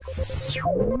DOCSIS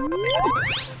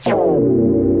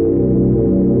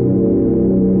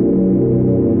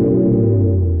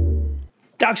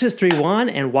 3.1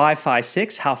 and Wi-Fi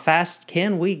 6, how fast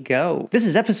can we go? This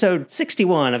is episode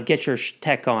 61 of Get Your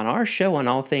Tech On, our show on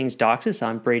all things DOCSIS.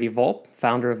 I'm Brady Volpe,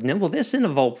 founder of Nimble This and a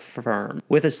Volpe firm.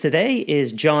 With us today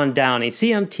is John Downey,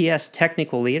 CMTS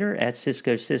technical leader at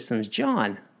Cisco Systems.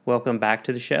 John, welcome back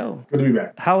to the show. Good to be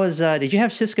back. How was, did you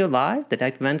have Cisco Live? Did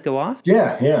that event go off?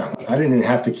 Yeah. I didn't even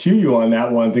have to cue you on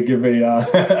that one to give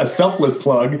a selfless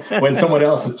plug when someone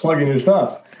else is plugging your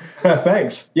stuff.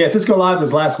 Thanks. Yeah, Cisco Live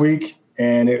was last week.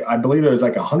 And I believe there was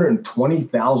like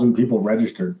 120,000 people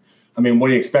registered. I mean, what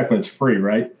do you expect when it's free,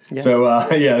 right? Yeah. So,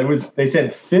 it was, they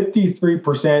said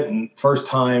 53%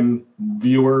 first-time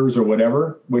viewers or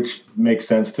whatever, which makes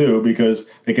sense too, because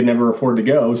they could never afford to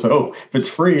go. So if it's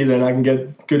free, then I can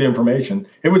get good information.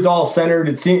 It was all centered.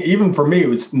 It seemed, even for me, it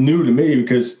was new to me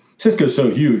because Cisco's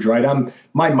so huge, right?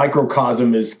 My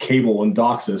microcosm is cable and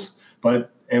DOCSIS,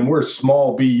 and we're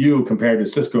small BU compared to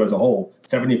Cisco as a whole,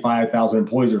 75,000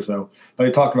 employees or so. But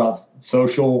they talked about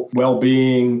social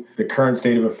well-being, the current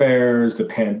state of affairs, the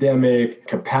pandemic,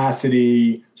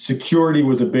 capacity, security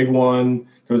was a big one.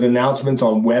 There was announcements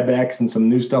on WebEx and some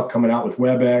new stuff coming out with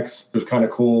WebEx. It was kind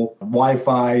of cool.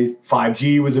 Wi-Fi,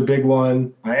 5G was a big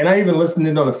one. And I even listened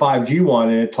in on the 5G one,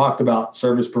 and it talked about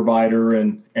service provider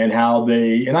and how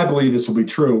and I believe this will be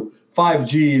true,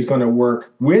 5G is going to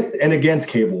work with and against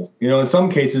cable. You know, in some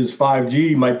cases,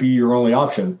 5G might be your only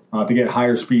option to get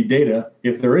higher speed data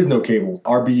if there is no cable.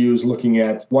 RBU is looking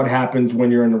at what happens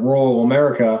when you're in rural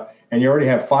America and you already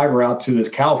have fiber out to this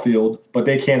cow field, but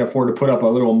they can't afford to put up a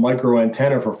little micro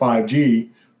antenna for 5G.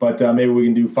 But maybe we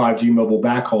can do 5G mobile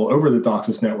backhaul over the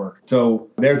DOCSIS network. So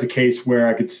there's a case where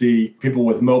I could see people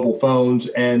with mobile phones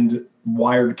and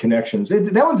wired connections.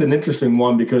 That one's an interesting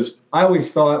one because I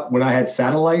always thought when I had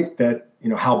satellite that,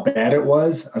 how bad it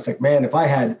was. I was like, man, if I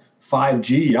had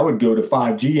 5G, I would go to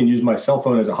 5G and use my cell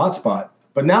phone as a hotspot.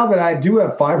 But now that I do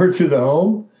have fiber to the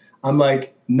home, I'm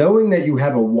like, knowing that you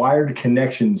have a wired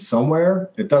connection somewhere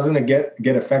that doesn't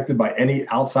get affected by any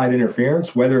outside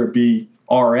interference, whether it be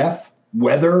RF,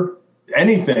 weather,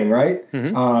 anything, right?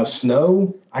 Mm-hmm.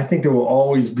 Snow, I think there will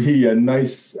always be a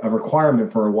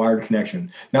requirement for a wired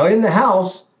connection. Now, in the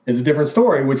house is a different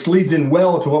story, which leads in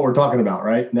well to what we're talking about,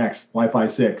 right? Next, Wi-Fi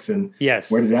 6, and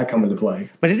yes, where does that come into play?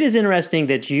 But it is interesting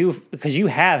that because you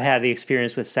have had the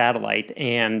experience with satellite,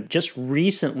 and just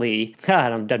recently,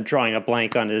 God, I'm drawing a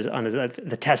blank on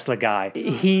the Tesla guy.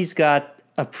 He's got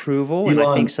approval, and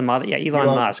I think some other, Elon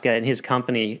Musk and his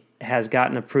company has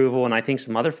gotten approval, and I think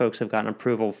some other folks have gotten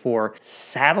approval for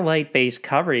satellite-based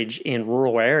coverage in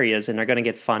rural areas, and they're going to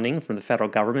get funding from the federal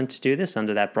government to do this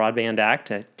under that Broadband Act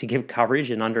to give coverage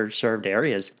in underserved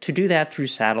areas, to do that through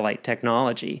satellite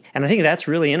technology. And I think that's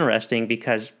really interesting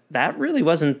because that really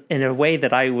wasn't in a way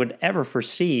that I would ever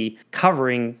foresee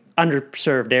covering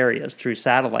underserved areas through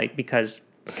satellite, because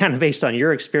kind of based on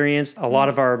your experience, a lot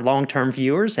of our long-term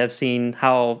viewers have seen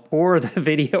how poor the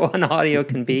video and audio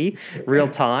can be real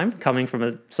time coming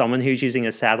from someone who's using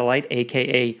a satellite,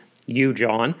 aka you,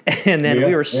 John. And then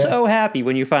we were so happy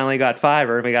when you finally got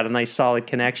fiber and we got a nice solid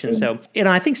connection. So,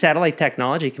 I think satellite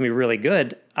technology can be really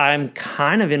good. I'm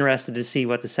kind of interested to see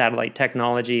what the satellite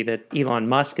technology that Elon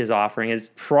Musk is offering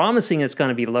is promising. It's going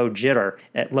to be low jitter,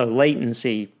 at low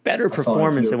latency, better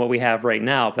performance than what we have right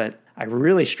now. But I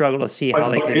really struggle to see how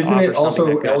they can isn't offer it also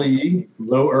something like LEE,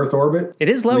 low Earth orbit? It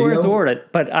is low Earth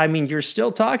orbit, but I mean, you're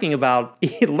still talking about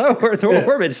low Earth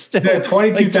orbit, still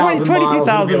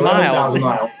 22,000 miles.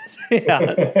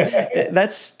 Yeah,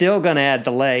 that's still going to add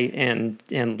delay and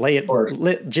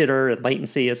jitter and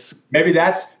latency. Maybe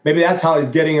that's how he's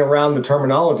getting around the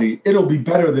terminology. It'll be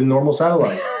better than normal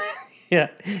satellite. yeah,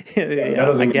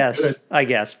 I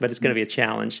guess, but it's going to be a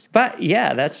challenge. But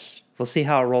we'll see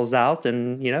how it rolls out,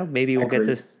 and maybe we'll get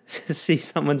to see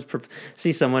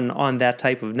someone on that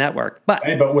type of network.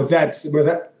 But with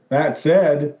that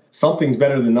said, something's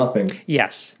better than nothing.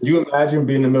 Yes. Could you imagine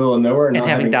being in the middle of nowhere and not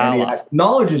having dialogue?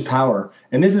 Knowledge is power,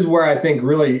 and this is where I think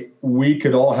really we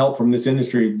could all help from this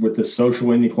industry with the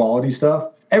social inequality stuff.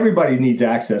 Everybody needs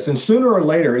access, and sooner or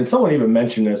later, and someone even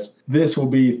mentioned this will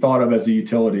be thought of as a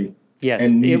utility. Yes,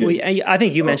 I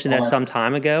think you mentioned that some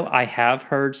time ago. I have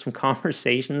heard some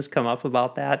conversations come up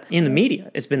about that in the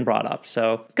media. It's been brought up.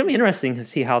 So it's going to be interesting to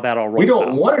see how that all rolls out. We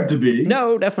don't want it to be.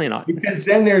 No, definitely not. Because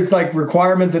then there's like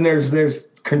requirements and there's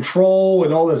control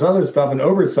and all this other stuff and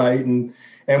oversight. And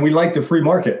we like the free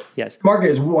market. Yes.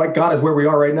 Market is what got us where we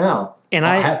are right now. And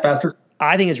have faster.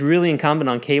 I think it's really incumbent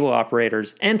on cable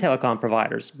operators and telecom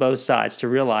providers, both sides, to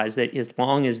realize that as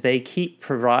long as they keep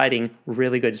providing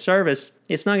really good service,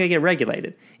 it's not going to get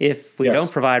regulated. If we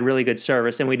don't provide really good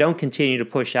service and we don't continue to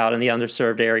push out in the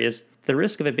underserved areas, the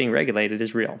risk of it being regulated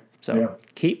is real. So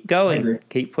keep going,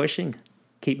 keep pushing,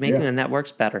 keep making the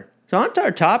networks better. So on to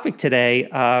our topic today,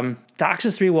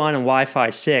 DOCSIS 3.1 and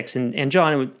Wi-Fi 6. And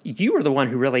John, you were the one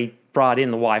who really brought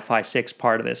in the Wi-Fi 6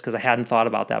 part of this, because I hadn't thought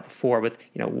about that before with,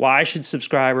 why should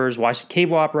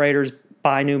cable operators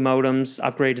buy new modems,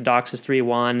 upgrade to DOCSIS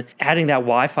 3.1? Adding that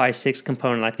Wi-Fi 6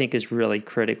 component, I think, is really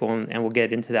critical, and we'll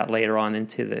get into that later on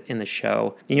in the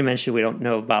show. You mentioned we don't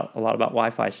know a lot about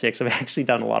Wi-Fi 6. I've actually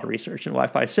done a lot of research in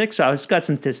Wi-Fi 6, so I've got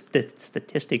some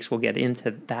statistics. We'll get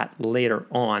into that later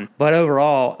on. But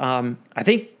overall, I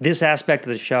think this aspect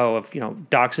of the show of,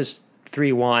 DOCSIS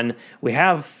 3.1, we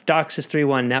have DOCSIS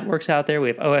 3.1 networks out there, we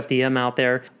have OFDM out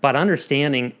there, but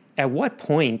understanding at what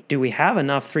point do we have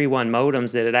enough 3.1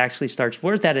 modems that it actually starts,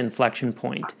 where's that inflection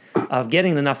point of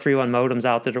getting enough 3.1 modems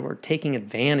out there that we're taking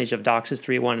advantage of DOCSIS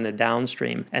 3.1 in the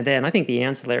downstream? And then I think the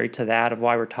ancillary to that of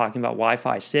why we're talking about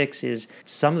Wi-Fi 6 is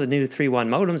some of the new 3.1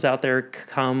 modems out there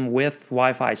come with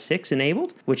Wi-Fi 6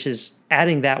 enabled, which is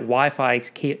adding that Wi-Fi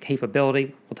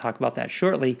capability. We'll talk about that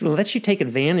shortly. It lets you take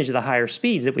advantage of the higher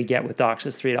speeds that we get with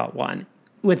DOCSIS 3.1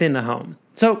 within the home.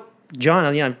 So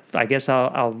John, I guess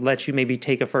I'll let you maybe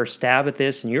take a first stab at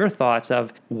this and your thoughts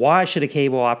of why should a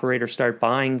cable operator start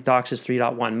buying DOCSIS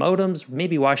 3.1 modems?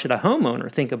 Maybe why should a homeowner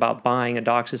think about buying a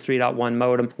DOCSIS 3.1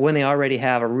 modem when they already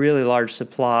have a really large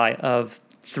supply of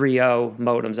 3.0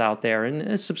 modems out there, and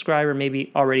a subscriber maybe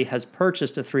already has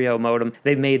purchased a 3.0 modem.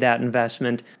 They've made that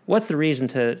investment. What's the reason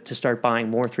to start buying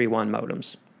more 3.1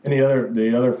 modems? And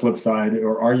the other flip side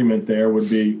or argument there would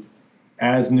be,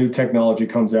 as new technology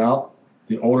comes out,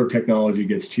 the older technology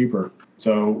gets cheaper.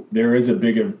 So there is a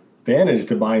big advantage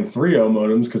to buying 3.0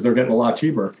 modems because they're getting a lot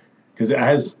cheaper. Because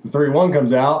as the 3.1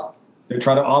 comes out, they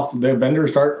try to the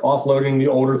vendors start offloading the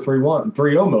older 3.0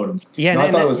 modems. Yeah,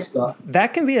 and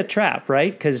that can be a trap,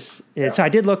 right? Because so I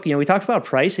did look. We talked about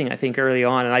pricing, I think, early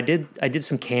on, and I did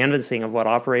some canvassing of what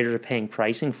operators are paying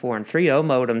pricing for. And 3.0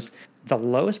 modems, the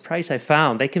lowest price I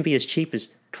found, they can be as cheap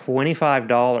as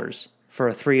 $25 for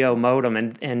a 3.0 modem,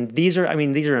 and these are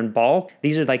in bulk.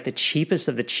 These are like the cheapest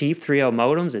of the cheap 3.0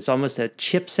 modems. It's almost a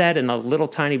chipset in a little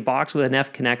tiny box with an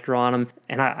F connector on them,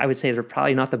 and I would say they're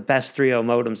probably not the best 3.0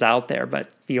 modems out there, but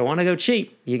if you want to go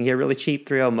cheap, you can get really cheap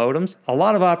 3.0 modems. A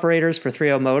lot of operators for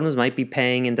 3.0 modems might be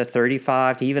paying into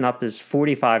 $35 to even up as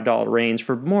 $45 range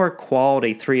for more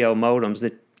quality 3.0 modems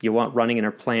that you want running in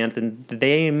their plant, and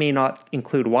they may not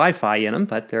include Wi-Fi in them,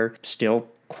 but they're still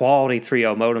quality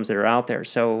 3.0 modems that are out there.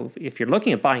 So if you're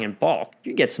looking at buying in bulk,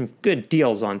 you get some good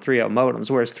deals on 3.0 modems,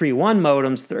 whereas 3.1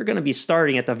 modems, they're going to be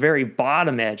starting at the very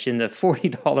bottom edge in the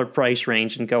 $40 price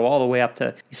range and go all the way up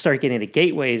to, you start getting the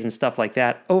gateways and stuff like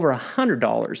that, over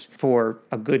 $100 for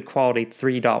a good quality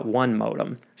 3.1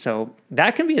 modem. So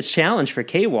that can be a challenge for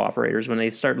cable operators when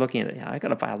they start looking at it. I got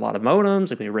to buy a lot of modems. I'm going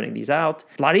to be renting these out.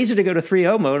 A lot easier to go to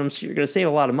 3.0 modems. So you're going to save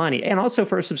a lot of money. And also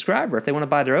for a subscriber, if they want to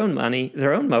buy their own modem,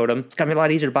 it's going to be a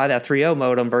lot easier to buy that 3.0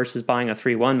 modem versus buying a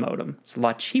 3.1 modem. It's a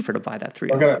lot cheaper to buy that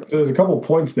 3.0 modem. So there's a couple of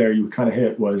points there you kind of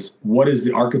hit was, what is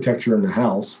the architecture in the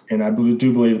house? And I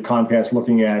do believe Comcast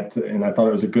looking at, and I thought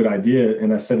it was a good idea,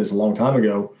 and I said this a long time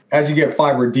ago, as you get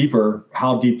fiber deeper,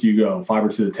 how deep do you go? Fiber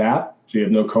to the tap? So you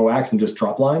have no coax and just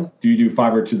drop line? Do you do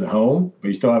fiber to the home, but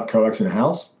you still have coax in the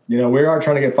house? We are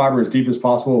trying to get fiber as deep as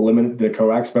possible, eliminate the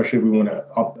coax, especially if we want to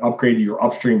upgrade your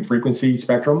upstream frequency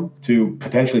spectrum to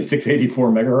potentially 684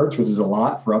 megahertz, which is a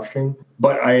lot for upstream.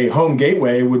 But a home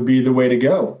gateway would be the way to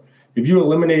go. If you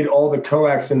eliminate all the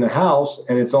coax in the house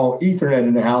and it's all Ethernet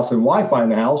in the house and Wi-Fi in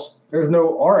the house, there's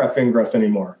no RF ingress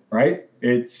anymore, right?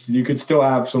 You could still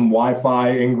have some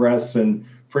Wi-Fi ingress and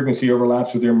frequency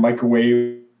overlaps with your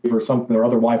microwave or something or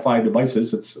other Wi-Fi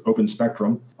devices. It's open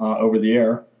spectrum over the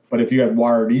air. But if you have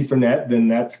wired Ethernet, then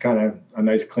that's kind of a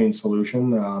nice clean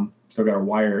solution. Still got to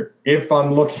wire it. If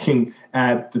I'm looking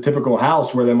at the typical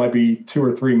house where there might be 2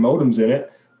 or 3 modems in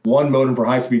it, one modem for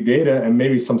high-speed data and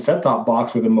maybe some set-top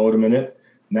box with a modem in it,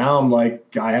 now I'm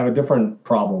like, I have a different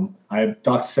problem. I have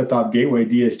DOCSIS set-top gateway,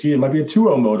 DSG. There might be a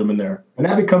 2.0 modem in there. And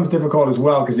that becomes difficult as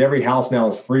well because every house now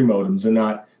has 3 modems and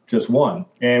not just one.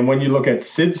 And when you look at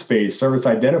SID space, service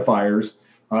identifiers,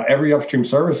 every upstream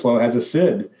service flow has a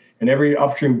SID. And every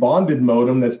upstream bonded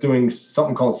modem that's doing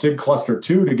something called SID cluster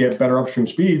 2 to get better upstream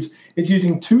speeds, it's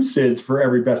using 2 SIDs for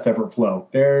every best effort flow.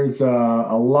 There's a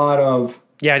lot of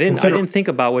Yeah, I didn't think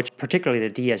about which, particularly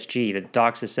the DSG, the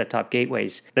DOCSIS set-top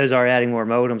gateways. Those are adding more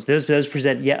modems. Those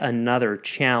present yet another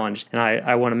challenge. And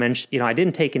I want to mention, I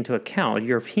didn't take into account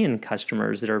European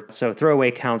customers that are, so throwaway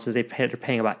accounts as they're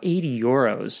paying about 80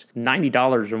 euros,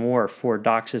 $90 or more for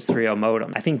DOCSIS 3.0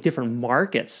 modem. I think different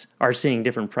markets are seeing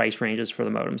different price ranges for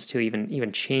the modems too,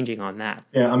 even changing on that.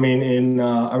 Yeah, I mean,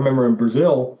 I remember in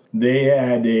Brazil, they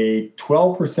had a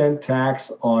 12% tax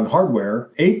on hardware,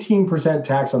 18%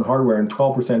 tax on hardware, and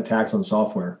 12% tax on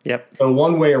software. Yep. So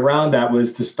one way around that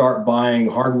was to start buying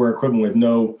hardware equipment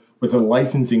with a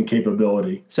licensing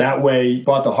capability. So that way, you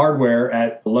bought the hardware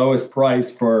at the lowest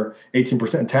price for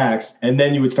 18% tax, and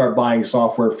then you would start buying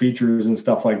software features and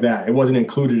stuff like that. It wasn't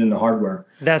included in the hardware.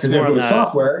 That's more on the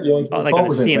software, you only like on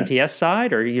the CMTS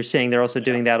side, or you're saying they're also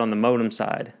doing that on the modem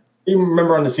side? You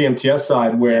remember on the CMTS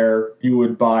side where you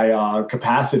would buy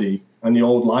capacity on the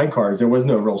old line cards, there was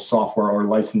no real software or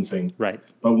licensing. Right.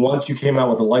 But once you came out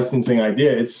with a licensing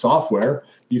idea, it's software,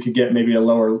 you could get maybe a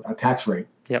lower tax rate.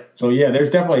 Yep. So yeah, there's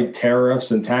definitely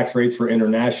tariffs and tax rates for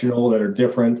international that are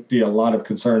different. See a lot of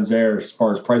concerns there as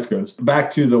far as price goes.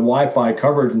 Back to the Wi-Fi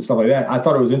coverage and stuff like that. I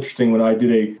thought it was interesting when I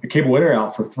did a cable in or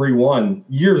out for 3.1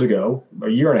 years ago, a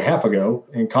year and a half ago,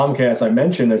 and Comcast I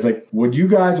mentioned, it's like, would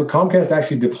Comcast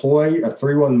actually deploy a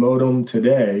 3.1 modem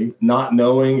today, not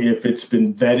knowing if it's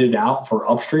been vetted out for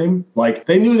upstream? Like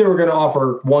they knew they were going to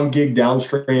offer 1 gig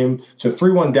downstream, so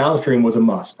 3.1 downstream was a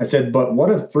must. I said, but what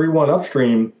if 3.1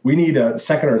 upstream, we need a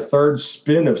second or third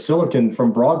spin of silicon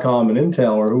from Broadcom and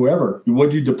Intel or whoever.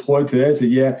 Would you deploy today? I said,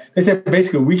 yeah. They said,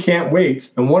 basically, we can't wait.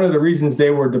 And one of the reasons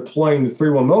they were deploying the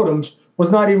 3.1 modems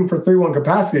was not even for 3.1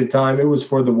 capacity at the time. It was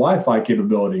for the Wi-Fi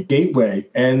capability, gateway,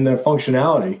 and the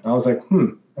functionality. I was like,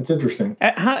 that's interesting.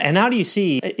 And how do you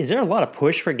see, is there a lot of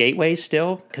push for gateways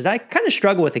still? Because I kind of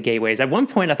struggle with the gateways. At one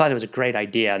point, I thought it was a great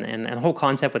idea. And the whole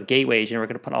concept with gateways, we're going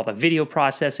to put all the video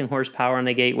processing horsepower on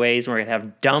the gateways, and we're going to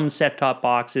have dumb set-top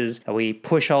boxes. We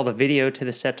push all the video to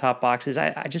the set-top boxes.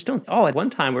 I just don't, at one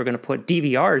time, we're going to put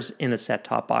DVRs in the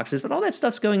set-top boxes, but all that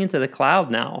stuff's going into the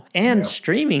cloud now. And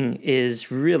streaming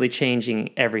is really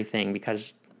changing everything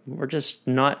because we're just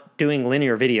not doing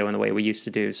linear video in the way we used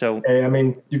to do. So, I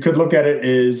mean, you could look at it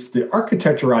as the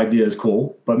architecture idea is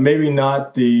cool, but maybe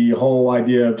not the whole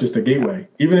idea of just a gateway.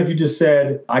 Even if you just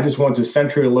said, I just want to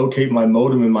centrally locate my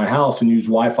modem in my house and use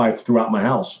Wi-Fi throughout my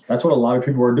house. That's what a lot of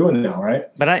people are doing now,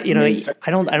 right? But I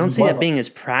don't see that being as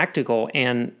practical.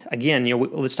 And again,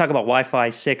 let's talk about Wi-Fi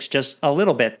 6 just a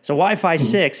little bit. So Wi-Fi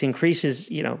 6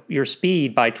 increases, your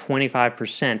speed by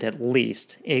 25% at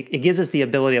least. It gives us the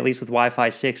ability, at least with Wi-Fi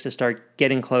 6, to start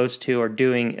getting close to or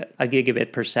doing a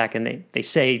gigabit per second. They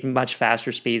say much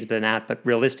faster speeds than that, but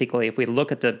realistically, if we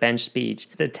look at the bench speeds,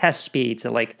 the test speeds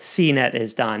that like CNET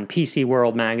has done, PC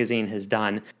World magazine has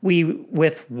done,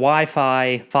 with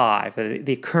Wi-Fi 5,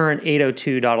 the current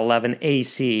 802.11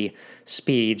 AC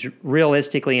speeds,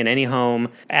 realistically in any home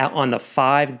on the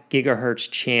 5 gigahertz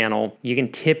channel, you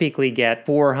can typically get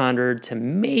 400 to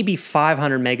maybe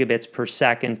 500 megabits per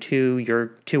second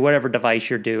to whatever device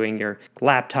you're doing, your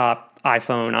laptop,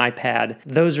 iPhone, iPad.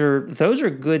 Those are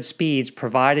good speeds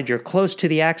provided you're close to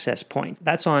the access point.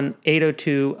 That's on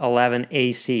 802.11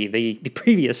 AC, the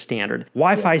previous standard.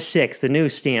 Wi-Fi 6, the new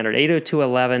standard,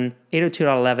 802.11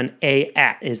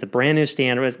 AX is the brand new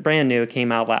standard. It's brand new. It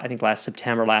came out, I think, last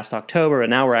September, last October, and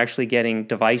now we're actually getting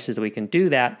devices that we can do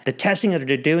that. The testing that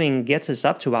they're doing gets us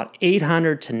up to about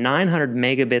 800 to 900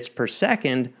 megabits per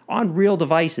second on real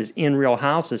devices in real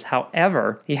houses.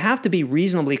 However, you have to be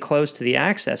reasonably close to the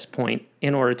access point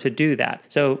in order to do that.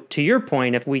 So to your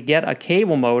point, if we get a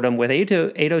cable modem with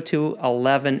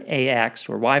 802.11 AX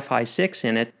or Wi-Fi 6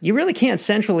 in it, you really can't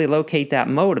centrally locate that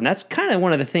modem. That's kind of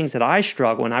one of the things that I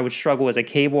struggle, and I would struggle as a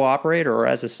cable operator or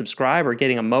as a subscriber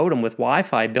getting a modem with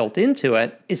Wi-Fi built into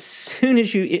it. As soon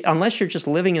as unless you're just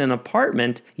living in an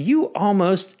apartment, you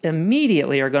almost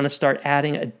immediately are going to start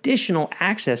adding additional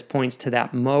access points to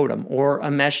that modem or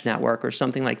a mesh network or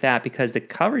something like that, because the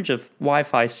coverage of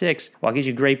Wi-Fi 6, while it gives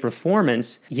you great performance,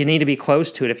 you need to be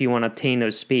close to it if you want to obtain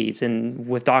those speeds. And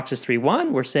with DOCSIS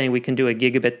 3.1, we're saying we can do a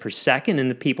gigabit per second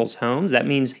into people's homes. That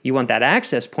means you want that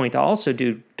access point to also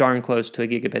do darn close to a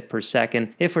gigabit per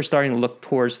second if we're starting to look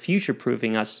towards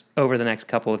future-proofing us over the next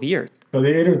couple of years. So the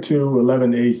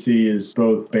 802.11 AC is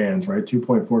both bands, right?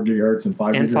 2.4 gigahertz and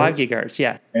 5 gigahertz? And 5 gigahertz,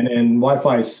 yeah. And then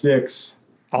Wi-Fi 6...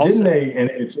 Also, didn't they, and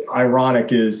it's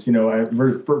ironic is,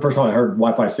 first time I heard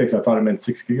Wi-Fi 6, I thought it meant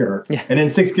 6 gigahertz. Yeah. And then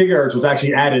 6 gigahertz was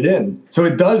actually added in. So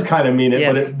it does kind of mean it,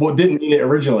 but it didn't mean it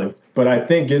originally. but I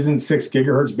think isn't 6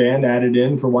 gigahertz band added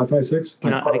in for Wi-Fi 6?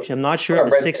 Actually, I'm not sure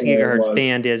if the 6 gigahertz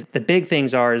band is. The big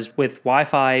things is with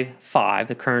Wi-Fi 5,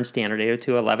 the current standard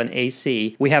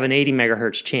 802.11ac, we have an 80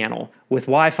 megahertz channel. With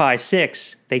Wi-Fi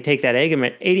 6, they take that 80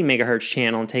 megahertz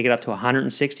channel and take it up to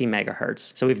 160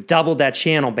 megahertz. So we've doubled that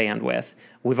channel bandwidth.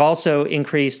 We've also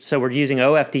increased, so we're using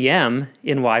OFDM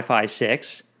in Wi-Fi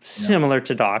 6, similar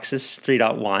to DOCSIS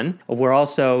 3.1. We're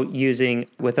also using,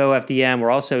 with OFDM,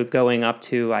 we're also going up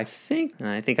to, I think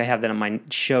I have that in my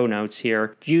show notes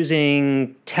here,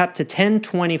 using up to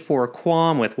 1024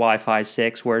 QAM with Wi-Fi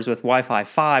 6, whereas with Wi-Fi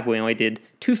 5, we only did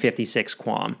 256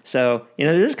 QAM. So,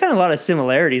 there's kind of a lot of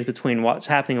similarities between what's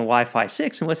happening in Wi-Fi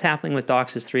 6 and what's happening with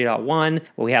DOCSIS 3.1.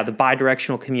 We have the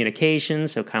bidirectional communication,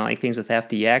 so kind of like things with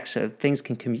FDX. So things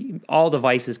all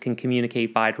devices can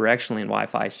communicate bidirectionally in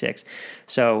Wi-Fi 6.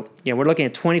 So, we're looking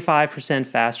at 25%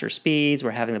 faster speeds.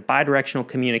 We're having the bidirectional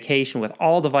communication with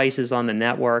all devices on the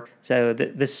network. So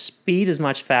the speed is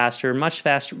much faster, much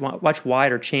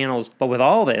wider channels. But with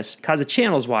all this, because the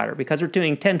channel's wider, because we're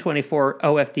doing 1024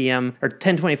 OFDM or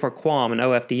 1024 QAM and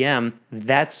OFDM,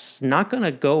 that's not going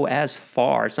to go as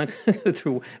far. It's not going to go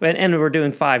through, and we're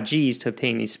doing 5Gs to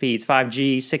obtain these speeds.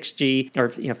 5G, 6G, or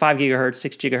 5 gigahertz,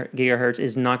 6 gigahertz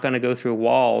is not going to go through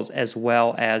walls as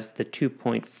well as the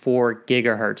 2.4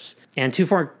 gigahertz. And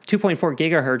 2.4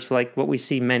 gigahertz, like what we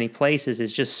see many places,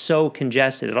 is just so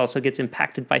congested. It also gets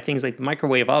impacted by things like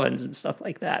microwave ovens and stuff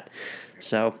like that.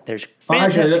 So there's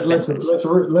fantastic benefits.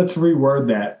 Let's reword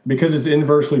that. Because it's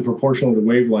inversely proportional to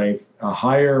wavelength, a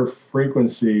higher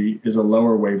frequency is a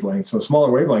lower wavelength. So a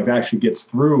smaller wavelength actually gets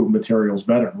through materials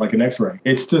better, like an X-ray.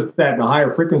 It's just that the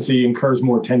higher frequency incurs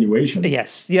more attenuation.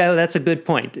 Yes. Yeah, that's a good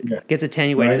point. It gets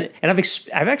attenuated. Right. And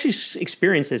I've actually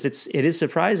experienced this. It is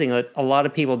surprising that a lot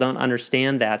of people don't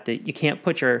understand that you can't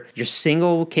put your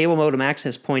single cable modem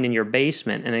access point in your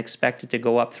basement and expect it to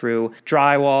go up through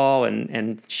drywall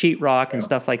and sheetrock and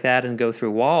stuff like that and go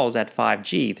through walls at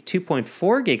 5G. The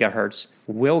 2.4 gigahertz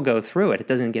will go through it. It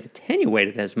doesn't get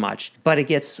attenuated as much, but it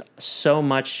gets so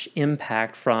much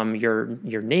impact from your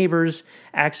neighbors'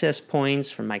 access points,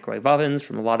 from microwave ovens,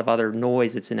 from a lot of other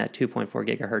noise that's in that 2.4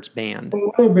 gigahertz band.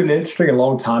 It would have been interesting a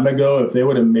long time ago if they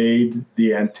would have made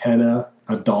the antenna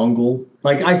a dongle.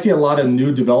 Like I see a lot of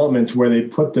new developments where they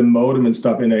put the modem and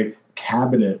stuff in a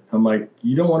cabinet. I'm like,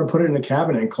 you don't want to put it in a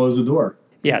cabinet and close the door.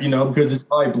 Yes. Because it's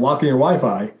probably blocking your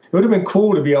Wi-Fi. It would have been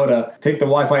cool to be able to take the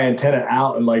Wi-Fi antenna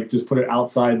out and just put it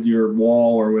outside your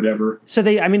wall or whatever. So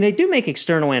they do make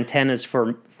external antennas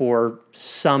for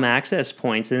some access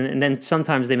points, and then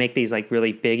sometimes they make these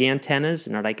really big antennas,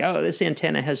 and they're like, oh, this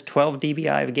antenna has 12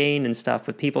 dBi of gain and stuff.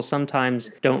 But people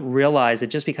sometimes don't realize that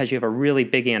just because you have a really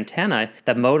big antenna,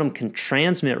 that modem can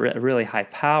transmit really high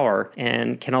power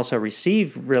and can also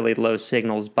receive really low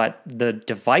signals. But the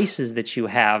devices that you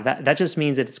have, that just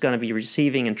means that it's going to be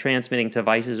receiving and transmitting to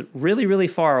devices really, really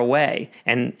far away,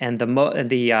 and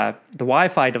the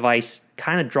Wi-Fi device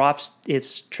kind of drops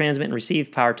its transmit and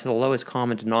receive power to the lowest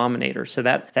common denominator. So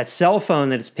that cell phone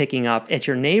that it's picking up at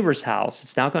your neighbor's house,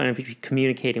 it's now going to be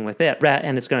communicating with it,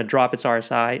 and it's going to drop its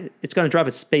RSI. It's going to drop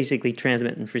its basically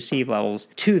transmit and receive levels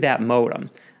to that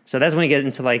modem. So that's when you get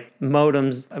into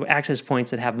modems, access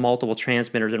points that have multiple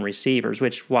transmitters and receivers,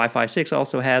 which Wi-Fi 6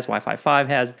 also has, Wi-Fi 5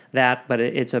 has that, but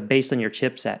it's based on your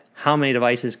chipset. How many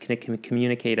devices can it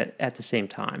communicate at the same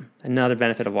time? Another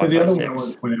benefit of Wi-Fi 6. The other one I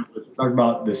want to point out was talk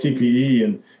about the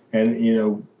CPE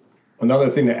and another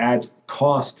thing that adds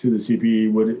cost to the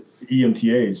CPE would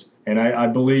eMTAs. And I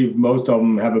believe most of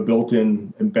them have a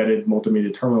built-in embedded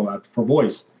multimedia terminal app for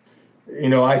voice.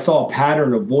 I saw a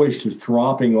pattern of voice just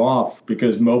dropping off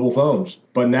because mobile phones.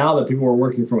 But now that people are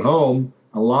working from home,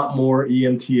 a lot more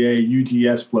eMTA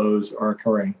UGS flows are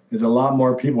occurring. There's a lot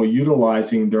more people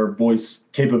utilizing their voice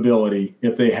capability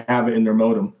if they have it in their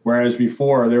modem. Whereas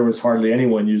before, there was hardly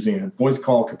anyone using it. Voice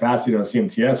call capacity on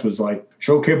CMTS was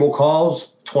show cable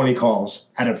calls, 20 calls.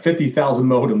 Out of 50,000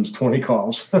 modems, 20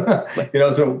 calls.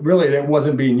 So really it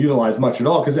wasn't being utilized much at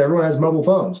all because everyone has mobile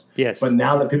phones. Yes. But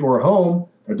now that people are home,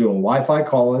 they're doing Wi-Fi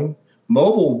calling.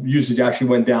 Mobile usage actually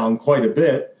went down quite a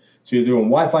bit. So you're doing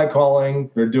Wi-Fi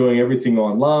calling. They're doing everything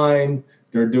online.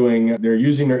 They're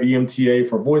using their eMTA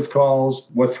for voice calls.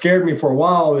 What scared me for a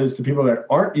while is the people that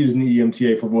aren't using the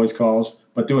eMTA for voice calls,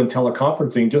 but doing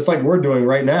teleconferencing, just like we're doing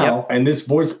right now. Yep. And this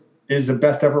voice is the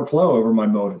best effort flow over my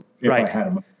modem if Right. I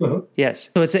had them.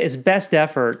 Yes. So it's best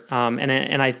effort, and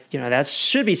I that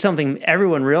should be something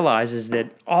everyone realizes, that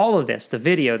all of this, the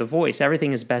video, the voice,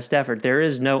 everything is best effort. There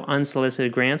is no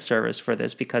unsolicited grant service for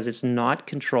this because it's not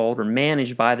controlled or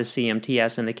managed by the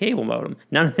CMTS and the cable modem.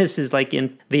 None of this is like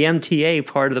in the MTA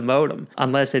part of the modem,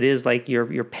 unless it is like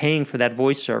you're paying for that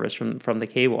voice service from the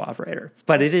cable operator.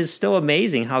 But it is still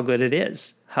amazing how good it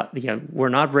is. We're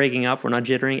not breaking up, we're not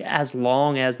jittering, as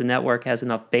long as the network has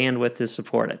enough bandwidth to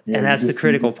support it. Yeah, and that's the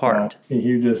critical part.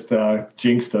 You just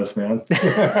jinxed us, man. But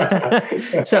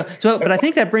I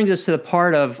think that brings us to the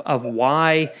part of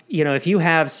why, if you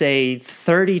have, say,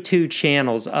 32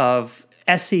 channels of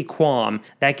SC-QAM,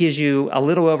 that gives you a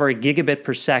little over a gigabit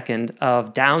per second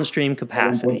of downstream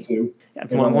capacity.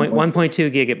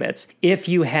 1.2 gigabits. If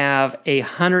you have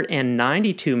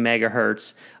 192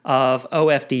 megahertz of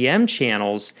OFDM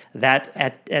channels, that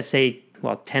at say,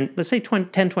 let's say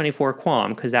 1024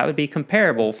 QAM, because that would be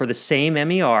comparable for the same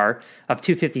MER of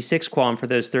 256 QAM for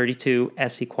those 32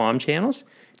 SC-QAM channels.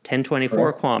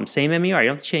 1024 QAM, same MER. You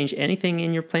don't have to change anything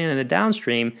in your plan in the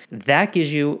downstream. That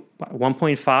gives you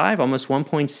 1.5, almost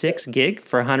 1.6 gig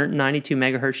for 192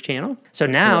 megahertz channel. So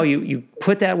now you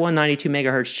put that 192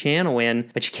 megahertz channel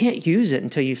in, but you can't use it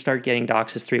until you start getting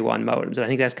DOCSIS 3.1 modems. And I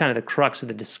think that's kind of the crux of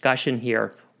the discussion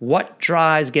here. What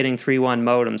drives getting 3.1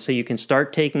 modems so you can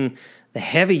start taking the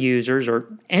heavy users or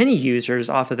any users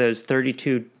off of those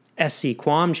 32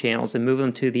 SC-QAM channels and move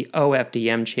them to the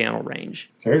OFDM channel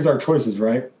range? So here's our choices,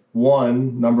 right?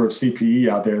 1, number of CPE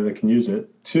out there that can use it.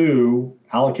 2,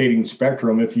 allocating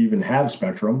spectrum if you even have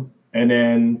spectrum. And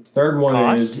then third one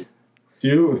cost.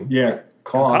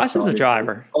 Cost is a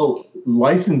driver.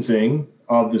 Licensing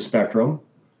of the spectrum,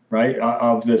 right?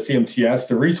 Of the CMTS,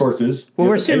 the resources. Well,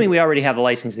 we're assuming we already have the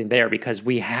licensing there because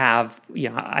we have,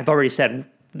 I've already said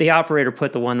the operator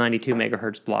put the 192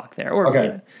 megahertz block there.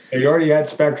 You already had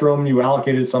spectrum, you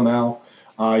allocated it somehow.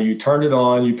 You turned it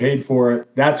on, you paid for it.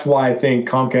 That's why I think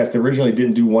Comcast originally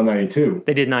didn't do 192.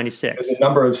 They did 96. There's a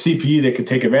number of CPE that could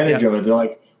take advantage of it. They're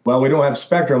like, well, we don't have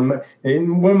spectrum. It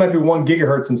might be 1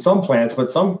 gigahertz in some plants, but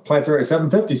some plants are at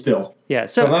 750 still. Yeah,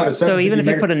 so even if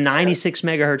you put a 96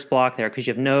 megahertz block there, because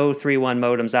you have no 3.1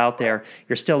 modems out there,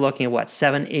 you're still looking at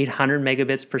 800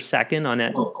 megabits per second on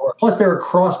it. Well, of course. Plus, they're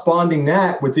cross-bonding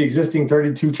that with the existing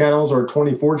 32 channels or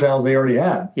 24 channels they already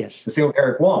had. Yes. The single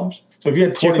carrier QAMs. So if you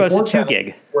had 24 close to 2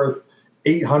 gig. Worth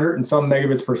 800 and some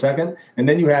megabits per second, and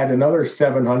then you had another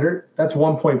 700, that's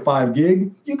 1.5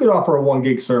 gig. You could offer a 1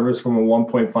 gig service from a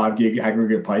 1.5 gig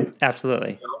aggregate pipe.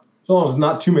 Absolutely. As long as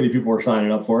not too many people are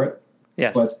signing up for it.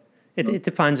 Yes. But it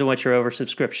depends on what your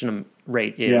oversubscription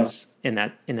rate is in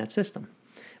that system.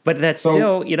 But that's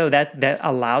still, that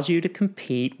allows you to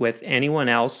compete with anyone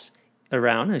else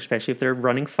around, especially if they're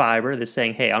running fiber that's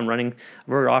saying, hey,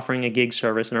 we're offering a gig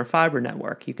service in our fiber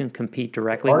network. You can compete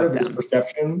directly with them. Part of this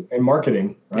perception and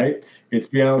marketing, right? Yeah. It's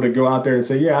being able to go out there and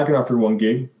say, yeah, I can offer 1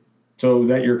 gig so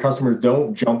that your customers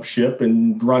don't jump ship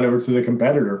and run over to the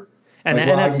competitor. And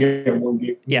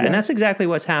that's exactly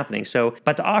what's happening. So,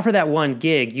 but to offer that 1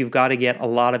 gig, you've got to get a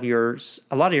lot of your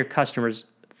customers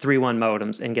 3.1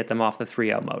 modems and get them off the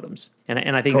 3.0 modems.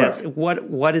 And I think Correct. That's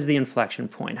what is the inflection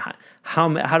point?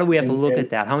 How do we have to look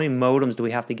at that? How many modems do we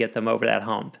have to get them over that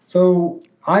hump? So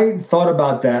I thought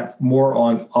about that more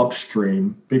on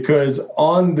upstream, because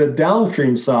on the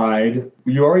downstream side,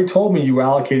 you already told me you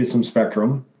allocated some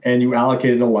spectrum and you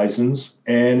allocated a license,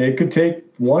 and it could take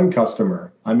 1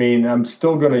 customer. I mean, I'm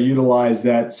still going to utilize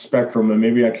that spectrum, and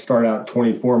maybe I could start out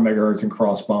 24 megahertz and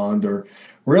cross bond. Or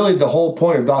really, the whole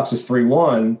point of DOCSIS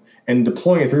 3.1 and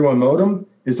deploying a 3.1 modem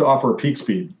is to offer a peak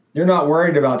speed. You're not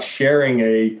worried about sharing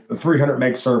a 300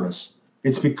 meg service.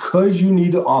 It's because you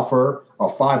need to offer a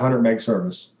 500 meg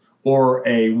service or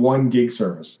a 1 gig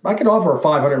service. I can offer a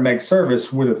 500 meg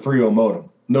service with a 3.0 modem,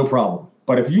 no problem.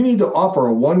 But if you need to offer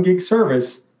a 1 gig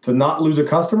service to not lose a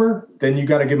customer, then you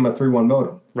got to give them a 3.1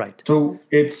 modem. Right. So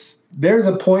there's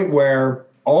a point where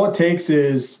all it takes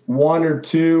is 1 or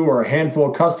 2 or a handful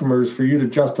of customers for you to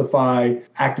justify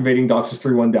activating DOCSIS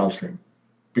 3.1 downstream,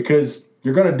 because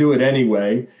you're going to do it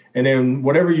anyway. And then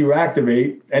whatever you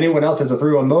activate, anyone else has a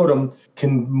 3.1 modem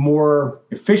can more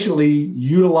efficiently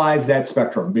utilize that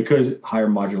spectrum because higher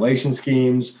modulation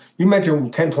schemes. You mentioned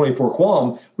 1024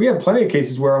 QAM. We have plenty of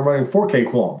cases where I'm running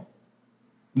 4K QAM.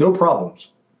 No problems.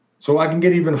 So I can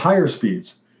get even higher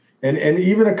speeds. And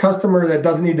even a customer that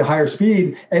doesn't need the higher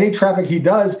speed, any traffic he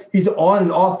does, he's on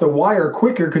and off the wire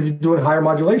quicker because he's doing higher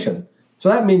modulation. So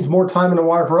that means more time in the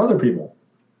wire for other people.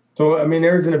 So, I mean,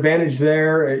 there's an advantage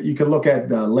there. You could look at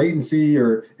latency,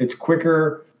 or it's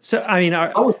quicker. So, I mean, I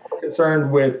was more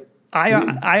concerned with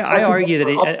I argue that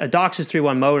a DOCSIS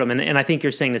 3.1 modem, and I think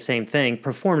you're saying the same thing,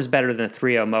 performs better than a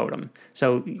 3.0 modem.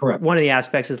 So correct. One of the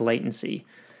aspects is latency,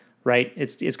 right?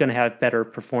 It's going to have better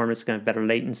performance, it's going to have better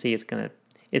latency, it's going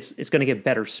to get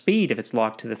better speed if it's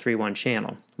locked to the 3.1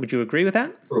 channel. Would you agree with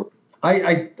that? True.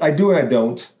 I do and I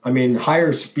don't. I mean,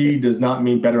 higher speed does not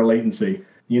mean better latency.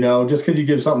 Just because you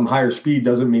give something higher speed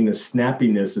doesn't mean the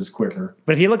snappiness is quicker.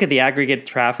 But if you look at the aggregate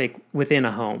traffic within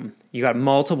a home, you got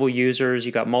multiple users,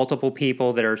 you got multiple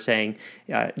people that are saying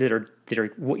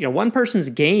one person's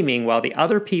gaming while the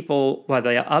other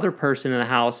person in the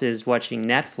house is watching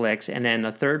Netflix, and then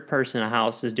a third person in the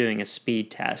house is doing a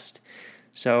speed test.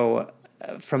 So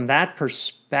from that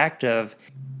perspective,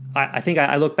 I think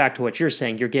I look back to what you're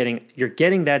saying. You're getting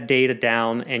that data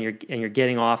down, and you're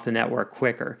getting off the network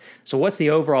quicker. So what's the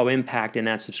overall impact in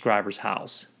that subscriber's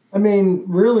house? I mean,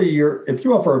 really, if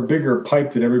you offer a bigger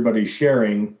pipe that everybody's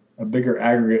sharing, a bigger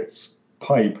aggregates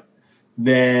pipe,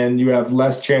 then you have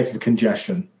less chance of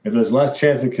congestion. If there's less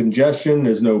chance of congestion,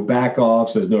 there's no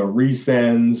backoffs, there's no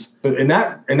resends. In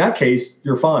that case,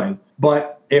 you're fine.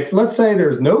 But if, let's say,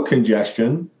 there's no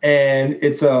congestion and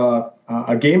it's a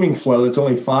gaming flow that's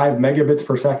only 5 megabits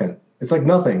per second, it's like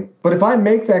nothing. But if I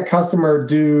make that customer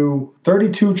do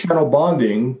 32 channel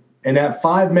bonding and that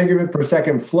 5 megabit per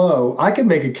second flow, I can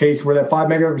make a case where that 5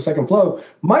 megabit per second flow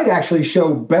might actually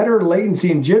show better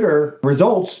latency and jitter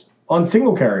results on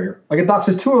single carrier, like a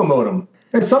DOCSIS 2.0 modem.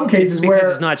 There's some cases because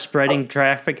it's not spreading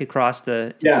traffic across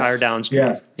the entire downstream.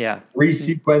 Yes. Yeah.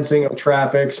 Resequencing of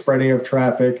traffic, spreading of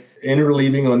traffic,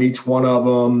 interleaving on each one of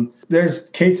them. There's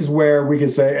cases where we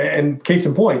could say, and case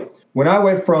in point, when I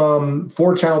went from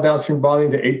 4-channel downstream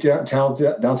bonding to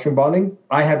 8-channel downstream bonding,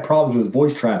 I had problems with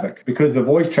voice traffic because the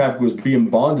voice traffic was being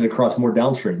bonded across more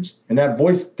downstreams. And that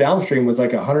voice downstream was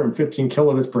like 115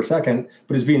 kilobits per second,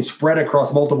 but it's being spread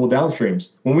across multiple downstreams.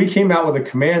 When we came out with a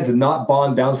command to not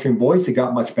bond downstream voice, it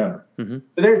got much better. Mm-hmm.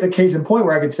 So there's a case in point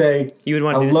where I could say you would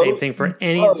want to do the same thing for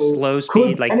any slow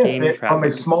speed like gaming traffic from a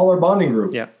smaller bonding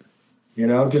group. Yeah.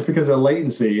 Just because of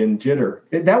latency and jitter.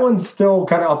 That one's still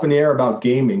kind of up in the air about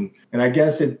gaming. And I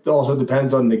guess it also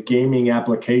depends on the gaming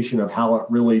application of how it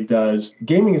really does.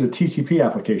 Gaming is a TCP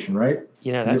application, right?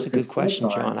 That's a good question,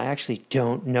 John. I actually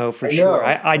don't know for sure.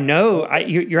 I know.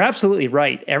 You're absolutely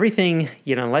right. Everything,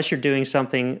 unless you're doing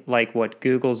something like what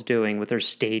Google's doing with their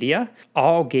Stadia,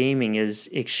 all gaming is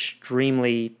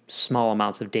extremely small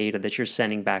amounts of data that you're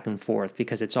sending back and forth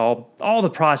because it's all the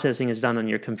processing is done on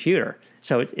your computer.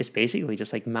 So it's basically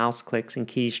just like mouse clicks and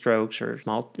keystrokes or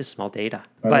small data.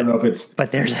 I don't know if it's...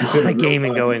 But there's a lot of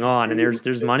gaming going on, and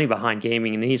there's money behind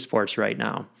gaming in esports right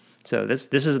now. So this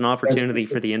is an opportunity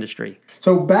for the industry.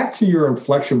 So back to your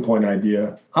inflection point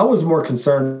idea, I was more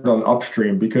concerned on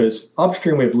upstream because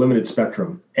upstream we have limited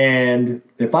spectrum. And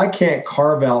if I can't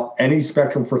carve out any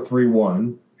spectrum for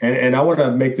 3.1, and I want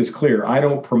to make this clear, I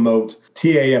don't promote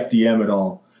TAFDM at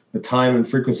all, the time and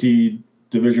frequency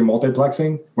division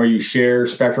multiplexing, where you share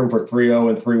spectrum for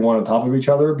 3.0 and 3.1 on top of each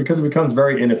other, because it becomes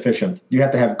very inefficient. You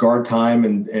have to have guard time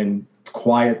and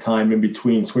quiet time in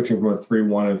between switching from a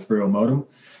 3.1 and 3.0 modem.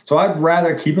 So I'd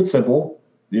rather keep it simple,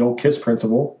 the old KISS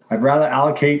principle. I'd rather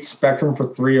allocate spectrum for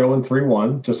 3.0 and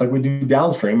 3.1, just like we do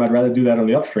downstream. I'd rather do that on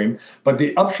the upstream. But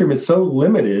the upstream is so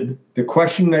limited, the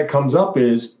question that comes up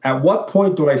is, at what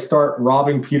point do I start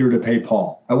robbing Peter to pay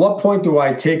Paul? At what point do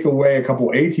I take away a couple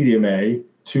ATDMA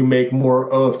to make more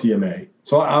OFDMA?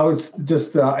 So I was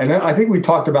just, and I think we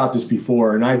talked about this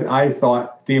before, and I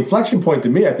thought the inflection point to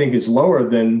me, I think, is lower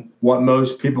than what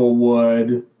most people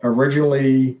would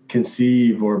originally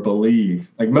conceive or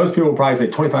believe. Like most people would probably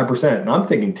say 25%, and I'm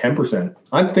thinking 10%.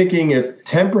 I'm thinking if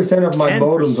 10% of my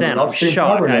modems are upstream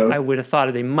fiber node, I would have thought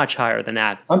it'd be much higher than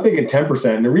that. I'm thinking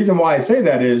 10%. And the reason why I say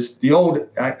that is the old,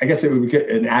 I guess it would be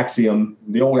an axiom.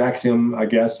 The old axiom, I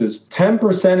guess, is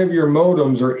 10% of your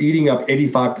modems are eating up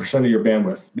 85% of your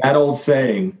bandwidth. That old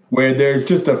saying, where there's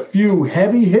just a few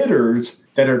heavy hitters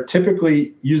that are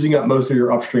typically using up most of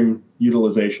your upstream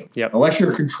utilization. Yep. Unless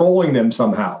you're controlling them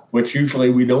somehow, which usually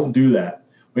we don't do that.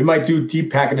 We might do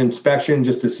deep packet inspection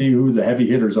just to see who the heavy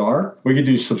hitters are. We could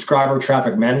do subscriber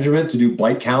traffic management to do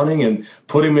byte counting and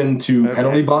put them into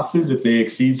penalty boxes if they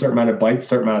exceed a certain amount of bytes, a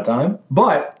certain amount of time.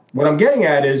 But what I'm getting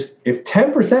at is if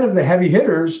 10% of the heavy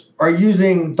hitters are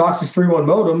using DOCSIS 3.1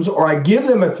 modems, or I give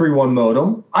them a 3.1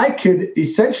 modem, I could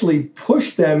essentially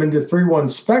push them into 3.1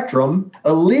 spectrum,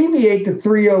 alleviate the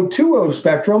 3.0, 2.0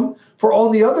 spectrum for all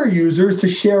the other users to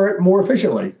share it more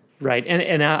efficiently. Right.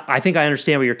 And I think I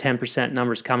understand where your 10%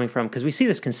 number is coming from, because we see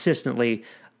this consistently,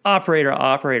 operator,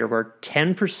 where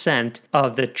 10%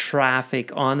 of the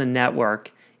traffic on the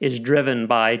network is driven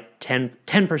by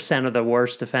 10% of the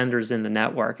worst offenders in the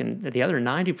network, and the other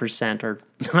 90% are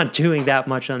not doing that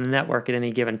much on the network at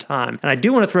any given time. And I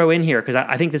do want to throw in here, because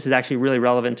I think this is actually really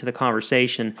relevant to the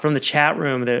conversation. From the chat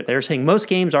room, they're saying most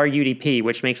games are UDP,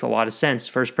 which makes a lot of sense,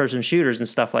 first-person shooters and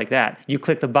stuff like that. You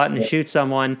click the button and shoot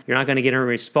someone, you're not going to get a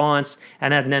response,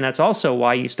 and then that's also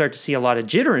why you start to see a lot of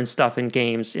jitter and stuff in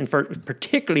games,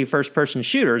 particularly first-person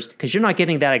shooters, because you're not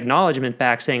getting that acknowledgement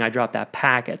back saying, I dropped that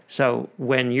packet. So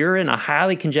when you're in a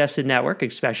highly congested network,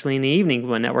 especially in the evening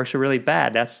when networks are really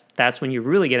bad, that's when you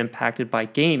really get impacted by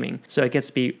gaming. So it gets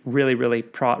to be really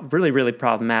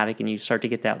problematic, and you start to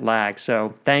get that lag.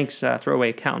 So thanks, Throwaway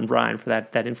Accountant Brian, for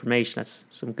that information. That's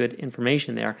some good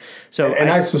information there. So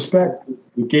I suspect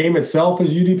the game itself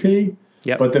is UDP.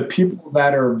 Yep. But the people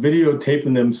that are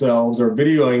videotaping themselves or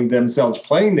videoing themselves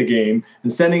playing the game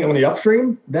and sending it on the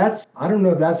upstream, I don't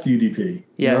know if that's the UDP.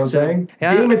 You know what I'm saying?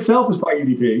 The game itself is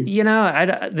probably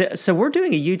UDP. So we're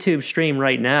doing a YouTube stream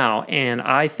right now, and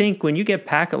I think when you get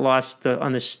packet loss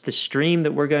on the stream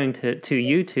that we're going to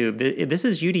YouTube, this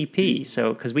is UDP.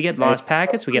 So because we get lost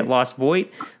packets, we get lost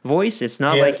voice. It's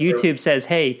not like YouTube says,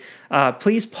 hey,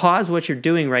 please pause what you're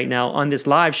doing right now on this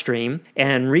live stream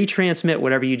and retransmit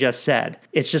whatever you just said.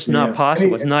 It's just not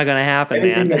possible. It's not going to happen,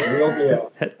 man.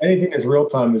 Anything that's real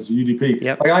time is UDP.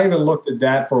 Yep. Like I even looked at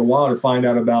that for a while to find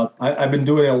out about. I've been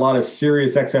doing a lot of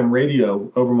Sirius XM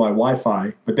radio over my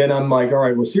Wi-Fi, but then I'm like, all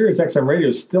right, well, Sirius XM radio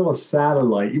is still a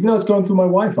satellite, even though it's going through my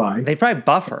Wi-Fi. They probably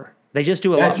buffer. They just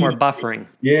do a lot more buffering.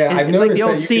 Yeah, it's like the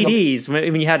old CDs.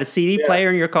 When you had a CD player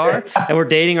in your car, and we're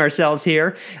dating ourselves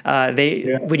here,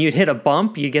 when you'd hit a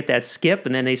bump, you get that skip,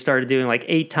 and then they started doing like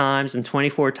 8 times and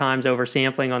 24 times over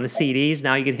sampling on the CDs.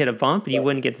 Now you could hit a bump, and you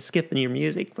wouldn't get the skip in your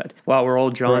music. But we're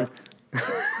old, John.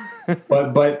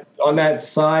 But on that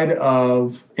side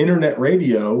of internet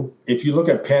radio, if you look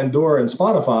at Pandora and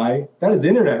Spotify, that is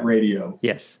internet radio.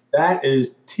 Yes, that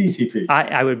is TCP.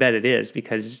 I would bet it is,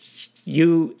 because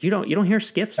you don't hear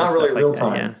skips and not stuff really like real that.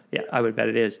 time. Yeah, I would bet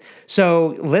it is.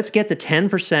 So let's get the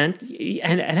 10%,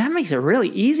 and that makes it really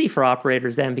easy for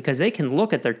operators then, because they can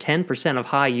look at their 10% of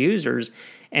high users,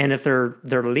 and if they're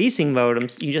leasing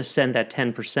modems, you just send that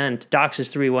 10%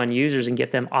 DOCSIS 3.1 users and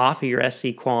get them off of your SC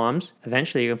QAMs.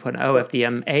 Eventually, you can put an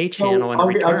OFDMA channel in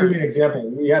return. I'll give you an example.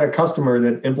 We had a customer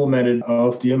that implemented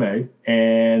OFDMA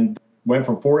and went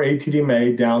from 4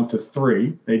 ATDMA down to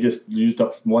 3. They just used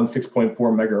up 6.4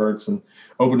 megahertz and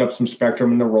opened up some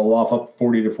spectrum in the roll-off up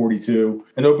 40 to 42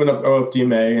 and opened up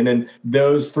OFDMA. And then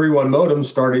those 3.1 modems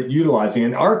started utilizing.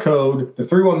 In our code, the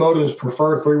 3.1 modems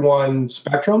prefer 3.1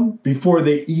 spectrum before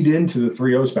they eat into the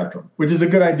 3.0 spectrum, which is a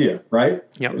good idea, right?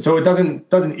 Yep. So it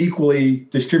doesn't equally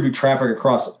distribute traffic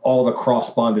across all the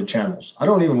cross-bonded channels. I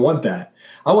don't even want that.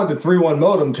 I want the 3.1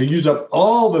 modem to use up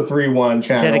all the 3.1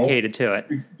 channel. Dedicated to it.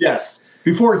 Yes.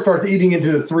 Before it starts eating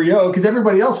into the 3.0, because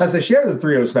everybody else has to share the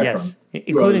 3.0 spectrum.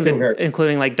 Yes,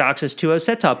 including like DOCSIS 2.0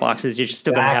 set-top boxes you're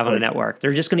still going to have on a network.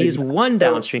 They're just going to use one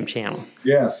downstream channel.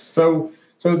 Yes. So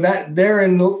that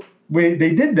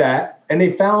they did that, and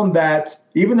they found that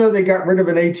even though they got rid of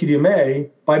an ATDMA,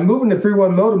 by moving the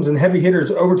 3.1 modems and heavy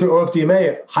hitters over to OFDMA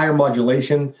at higher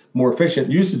modulation, more efficient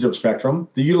usage of spectrum,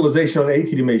 the utilization on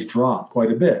ATDMAs dropped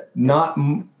quite a bit. Not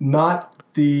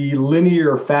the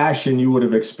linear fashion you would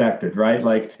have expected, right?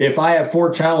 Like if I have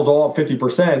 4 channels all at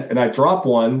 50% and I drop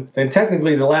one, then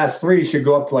technically the last 3 should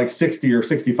go up to like 60 or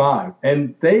 65.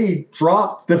 And they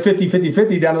dropped the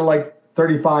 50 down to like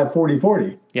 35,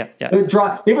 40. Yeah. It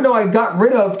dropped, even though I got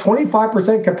rid of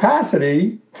 25%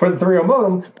 capacity for the 3.0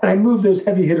 modem, but I moved those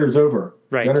heavy hitters over.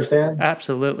 Right. You understand?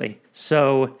 Absolutely.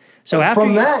 So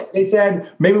from that, they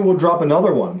said, maybe we'll drop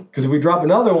another one. Because if we drop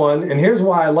another one, and here's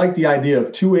why I like the idea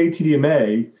of 2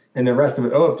 ATDMA and the rest of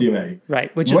it OFDMA.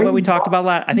 Right, which is what we talked about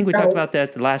I think we talked about that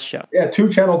at the last show. Yeah,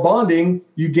 2-channel bonding,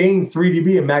 you gain 3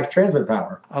 dB in max transmit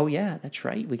power. Oh, yeah, that's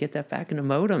right. We get that back into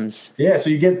modems. Yeah, so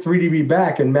you get 3 dB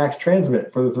back in max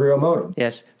transmit for the 3.0 modem.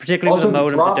 Yes, particularly with the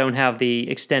modems that don't have the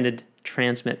extended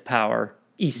transmit power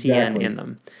ECN in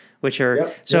them, which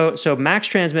are so max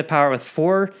transmit power with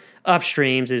 4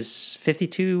 upstreams is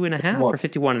 52.5 or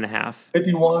 51.5?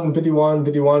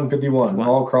 51,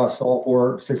 all across all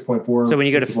 4, 6.4. So when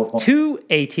you go to 2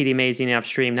 ATDMAs in the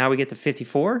upstream, now we get to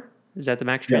 54? Is that the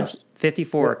max trans? Yes.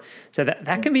 54. Yeah. So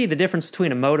that can be the difference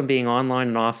between a modem being online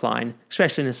and offline,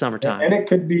 especially in the summertime. And it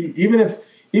could be, even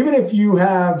if you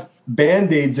have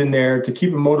Band-Aids in there to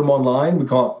keep a modem online, we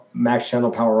call it max channel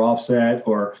power offset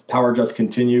or power just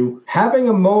continue. Having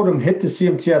a modem hit the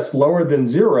CMTS lower than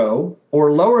 0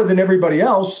 or lower than everybody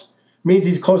else means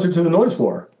he's closer to the noise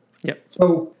floor. Yep.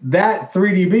 So that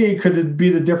 3 dB could be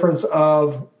the difference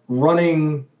of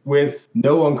running with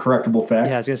no uncorrectable effect.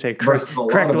 Yeah, I was going to say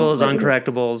correctables,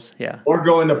 uncorrectables. Yeah. Or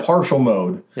go into partial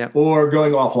mode. Yeah. Or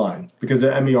going offline because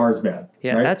the MER is bad.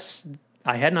 Yeah, right?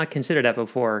 I had not considered that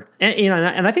before, and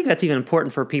I think that's even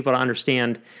important for people to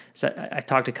understand. So I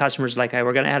talk to customers like, hey,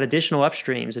 we're going to add additional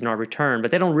upstreams in our return, but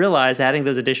they don't realize adding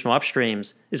those additional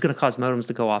upstreams is going to cause modems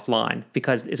to go offline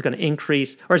because it's going to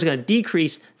increase or it's going to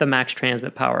decrease the max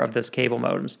transmit power of those cable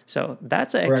modems. So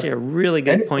that's actually a really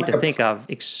good point to think of,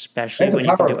 especially when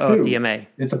you can do OFDMA.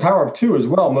 It's a power of 2 as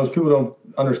well. Most people don't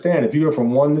understand. If you go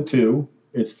from 1 to 2,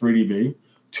 it's 3 dB.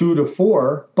 2 to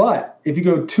 4, but if you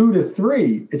go 2 to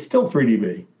 3, it's still 3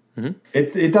 dB. Mm-hmm.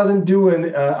 It doesn't do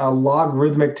a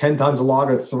logarithmic 10 times the log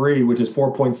of 3, which is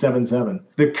 4.77.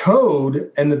 The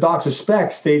code and the DOCSIS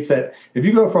spec states that if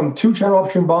you go from 2-channel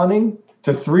upstream bonding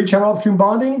to 3-channel upstream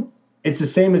bonding, it's the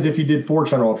same as if you did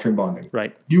 4-channel upstream bonding.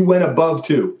 Right. You went above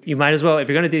 2. You might as well, if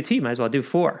you're going to do 2, you might as well do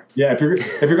 4. Yeah, if you're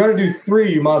going to do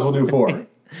 3, you might as well do 4.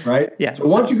 Right? Yeah. So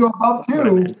once you go up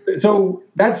 2, so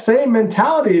that same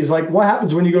mentality is like what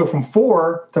happens when you go from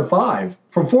 4 to 5.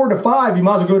 From 4 to 5, you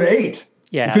might as well go to 8.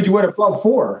 Yeah. Because you went above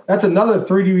 4. That's another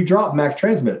 3 dB drop max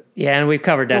transmit. Yeah, and we've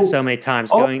covered that so many times.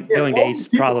 Going to 8 is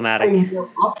problematic. More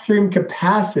upstream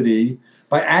capacity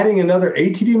by adding another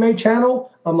ATDMA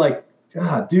channel. I'm like,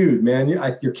 God, dude, man,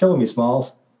 you're killing me,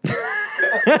 Smalls.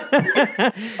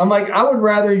 I'm like, I would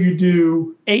rather you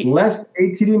do 8. Less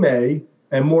ATDMA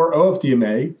and more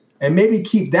OFDMA, and maybe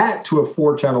keep that to a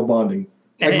 4-channel bonding.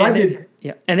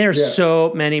 And there's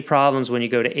so many problems when you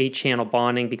go to 8-channel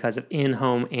bonding because of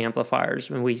in-home amplifiers.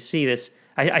 When we see this,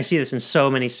 I see this in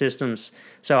so many systems.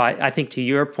 So I think to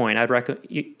your point,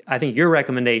 I think your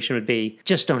recommendation would be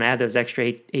just don't add those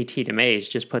extra ATDMAs.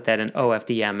 Just put that in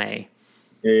OFDMA.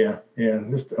 Yeah.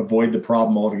 Just avoid the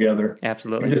problem altogether.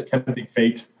 Absolutely. And just tempting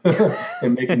fate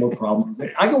and make more problems.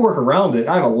 I can work around it.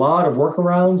 I have a lot of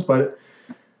workarounds, but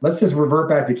let's just revert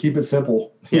back to keep it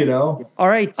simple, you know? All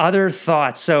right. Other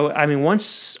thoughts. So, I mean,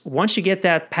 once you get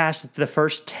that past the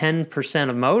first 10%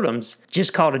 of modems,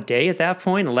 just call it a day at that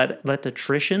point and let the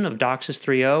attrition of DOCSIS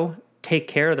 3.0 take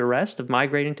care of the rest of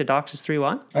migrating to DOCSIS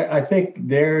 3.1? I think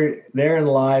therein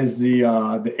lies the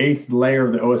 8th layer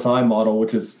of the OSI model,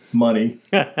 which is money,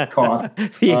 cost.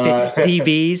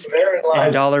 DBs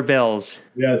and dollar bills.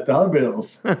 Yes, dollar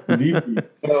bills. DB.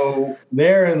 So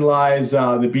therein lies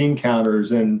the bean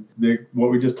counters and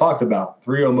what we just talked about.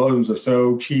 3.0 modems are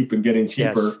so cheap and getting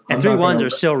cheaper. Yes. And 3.1s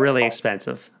are still really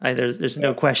expensive. There's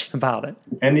no question about it.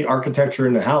 And the architecture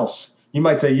in the house. You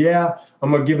might say, yeah,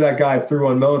 I'm going to give that guy a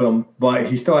 3.1 modem, but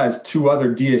he still has 2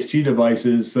 other DSG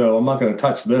devices, so I'm not going to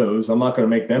touch those. I'm not going to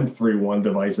make them 3.1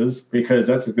 devices because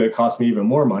that's going to cost me even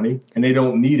more money, and they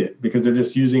don't need it because they're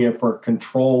just using it for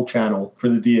control channel for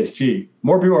the DSG.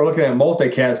 More people are looking at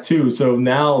multicast too, so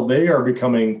now they are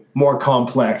becoming more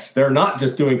complex. They're not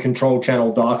just doing control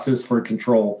channel DOCSIS for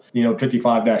control,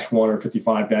 55-1 or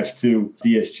 55-2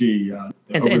 DSG.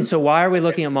 And so why are we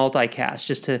looking at multicast?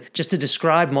 Just to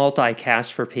describe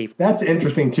multicast for people. That's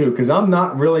interesting too, because I'm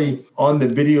not really on the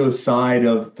video side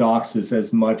of DOCSIS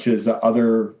as much as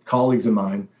other colleagues of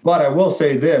mine. But I will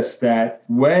say this, that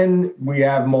when we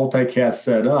have multicast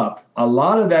set up, a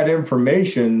lot of that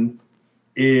information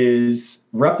is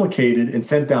replicated and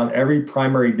sent down every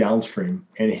primary downstream.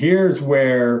 And here's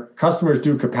where customers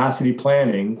do capacity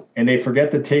planning and they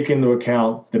forget to take into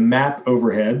account the map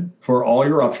overhead for all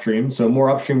your upstream. So more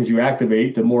upstreams you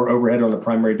activate, the more overhead on the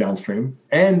primary downstream,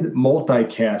 and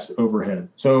multicast overhead.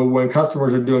 So when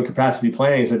customers are doing capacity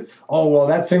planning, they said, oh, well,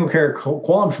 that single carrier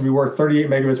QAM should be worth 38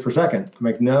 megabits per second. I'm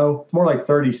like, no, it's more like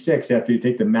 36 after you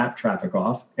take the map traffic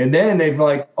off. And then they've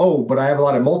like, oh, but I have a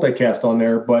lot of multicast on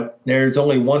there, but there's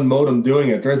only one modem doing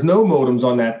it. There's no modems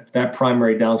on that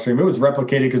primary downstream. It was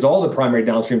replicated because all the primary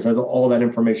downstreams has all that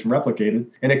information replicated.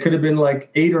 And it could have been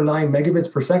like 8 or 9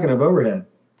 megabits per second of overhead.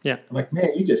 Yeah. I'm like, man,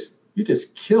 you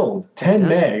just killed 10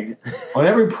 meg on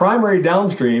every primary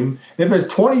downstream. If there's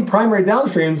 20 primary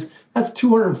downstreams, that's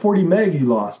 240 meg you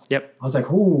lost. Yep. I was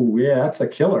like, ooh, yeah, that's a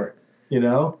killer.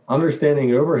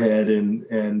 Understanding overhead and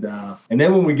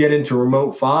then when we get into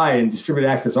remote PHY and distributed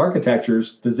access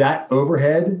architectures, does that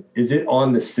overhead, is it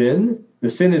on the SIN? The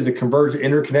SIN is the Converged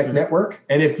Interconnect Network.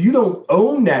 And if you don't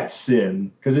own that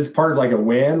SIN, because it's part of like a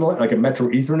WAN, like a Metro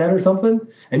Ethernet or something,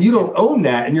 and you don't own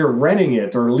that and you're renting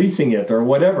it or leasing it or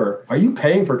whatever, are you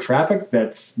paying for traffic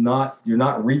you're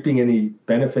not reaping any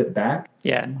benefit back?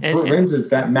 Yeah. For instance,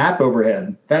 that map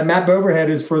overhead. That map overhead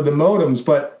is for the modems,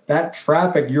 but that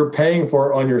traffic you're paying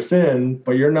for on your SIN,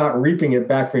 but you're not reaping it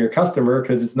back from your customer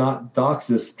because it's not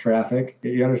DOCSIS traffic.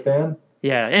 You understand?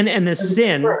 Yeah, and the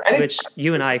sin, which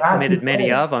you and I committed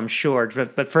many of, I'm sure.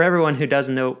 But for everyone who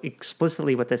doesn't know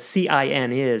explicitly what the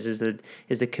CIN is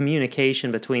the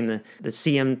communication between the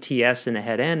CMTS in the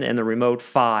head end and the remote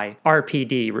PHY,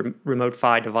 RPD, remote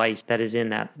PHY device that is in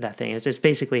that thing. It's just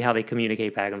basically how they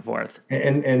communicate back and forth.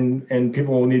 And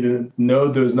people will need to know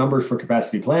those numbers for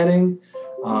capacity planning.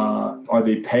 Are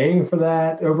they paying for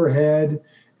that overhead?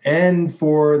 And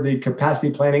for the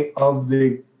capacity planning of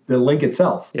the link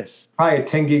itself. Yes. Probably a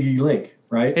 10 gig link,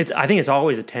 right? I think it's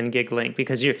always a 10 gig link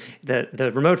because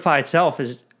the remote PHY itself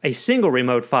is a single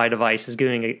remote PHY device is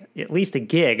doing at least a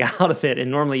gig out of it, and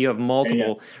normally you have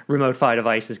multiple remote PHY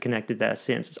devices connected to that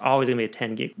SIN. So it's always going to be a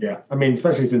 10 gig. Yeah, I mean,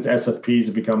 especially since SFPs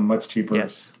have become much cheaper,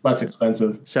 less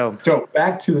expensive. So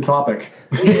back to the topic.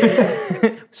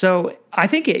 So I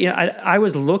think I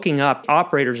was looking up.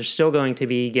 Operators are still going to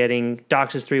be getting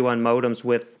DOCSIS 3.1 modems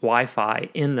with Wi-Fi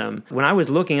in them. When I was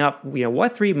looking up,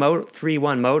 what 3.1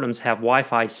 modems have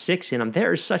Wi-Fi 6 in them,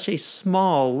 there is such a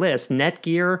small list.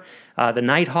 Netgear, the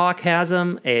Nighthawk has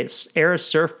them. Aris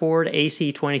Surfboard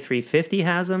AC2350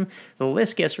 has them. The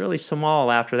list gets really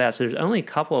small after that. So there's only a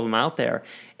couple of them out there,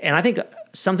 and I think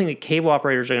something that cable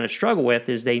operators are going to struggle with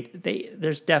is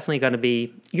there's definitely going to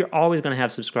be, you're always going to have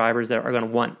subscribers that are going to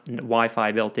want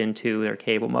Wi-Fi built into their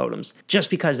cable modems, just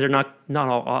because they're not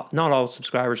all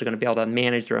subscribers are going to be able to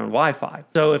manage their own Wi-Fi.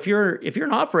 So if you're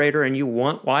an operator and you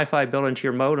want Wi-Fi built into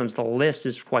your modems, the list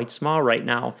is quite small right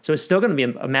now. So it's still going to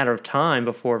be a matter of time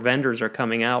before vendors are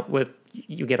coming out with,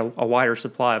 you get a wider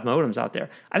supply of modems out there.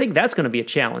 I think that's going to be a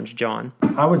challenge, John.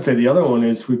 I would say the other one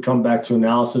is we come back to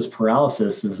analysis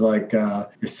paralysis. Is like you're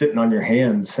sitting on your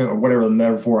hands, or whatever the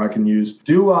metaphor I can use.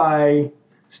 Do I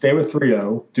stay with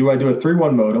 3.0? Do I do a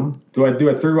 3.1 modem? Do I do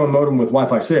a 3.1 modem with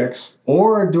Wi-Fi 6?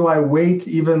 Or do I wait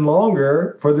even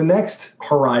longer for the next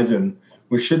horizon,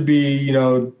 which should be,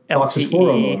 DOCSIS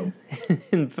 4.0 modem.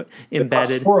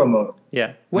 Embedded. DOCSIS 4.0 modem.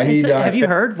 Yeah. Have you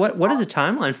heard? What is the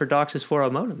timeline for DOCSIS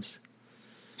 4.0 modems?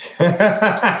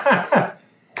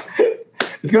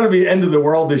 It's going to be end of the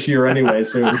world this year anyway,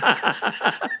 so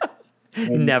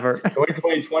never. The way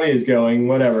 2020 is going,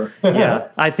 whatever.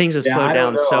 Things have slowed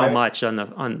down so much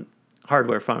on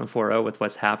hardware front of 4.0 with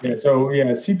what's happening.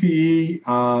 CPE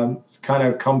kind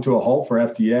of come to a halt for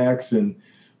FDX,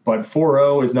 but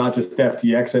 4.0 is not just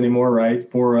FDX anymore, right?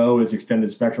 4.0 is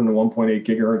extended spectrum to 1.8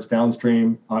 gigahertz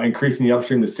downstream, increasing the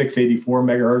upstream to 684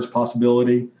 megahertz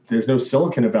possibility. There's no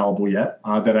silicon available yet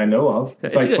that I know of.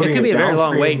 It could be a very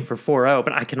long wait for 4.0,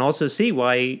 but I can also see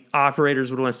why operators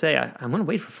would want to say, I want to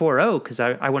wait for 4.0 because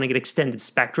I want to get extended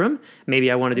spectrum. Maybe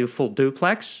I want to do full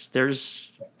duplex.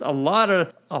 There's a lot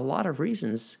of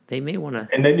reasons they may want to.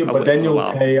 And then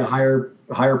you'll pay a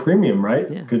higher premium, right?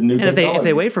 Yeah. And if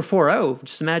they wait for 4.0,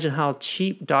 just imagine how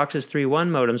cheap DOCSIS 3.1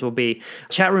 modems will be.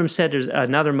 Chat room said there's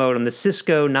another modem, the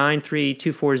Cisco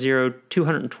 93240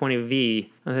 220V.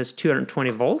 That's 220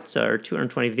 volts or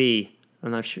 220V. I'm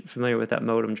not familiar with that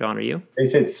modem, John. Are you? They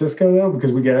said Cisco though,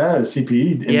 because we get out of the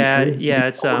CPE industry. Yeah.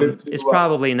 It's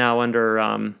probably now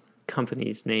under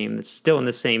company's name. It's still in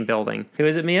the same building. Who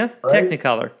is it, Mia? Right?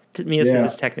 Technicolor. Mia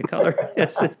says it's Technicolor.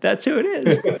 That's who it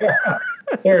is.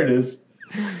 There it is.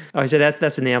 Oh, he said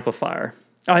that's an amplifier.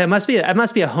 Oh, it must be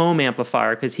a home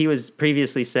amplifier because he was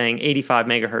previously saying 85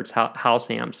 megahertz house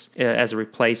amps as a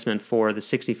replacement for the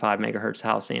 65 megahertz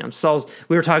house amps. So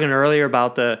we were talking earlier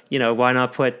about why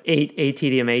not put 8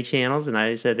 ATDMA channels, and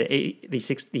I said the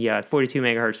 42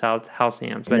 megahertz house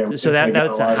amps. But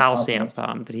that's a house amp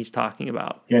that he's talking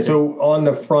about. Yeah. So on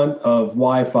the front of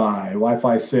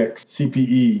Wi-Fi 6,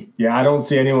 CPE. Yeah, I don't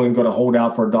see anyone going to hold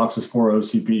out for a DOCSIS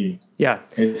 4.0 CPE. Yeah.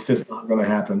 It's just not going to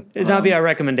happen. It'd not be our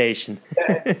recommendation.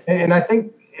 And I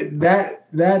think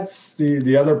that's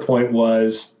the other point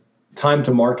was time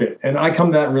to market. And I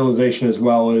come to that realization as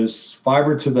well is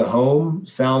fiber to the home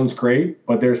sounds great,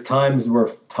 but there's times where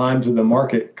time to the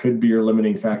market could be your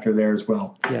limiting factor there as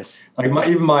well. Yes. Like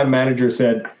even my manager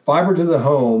said, fiber to the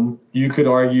home, you could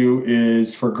argue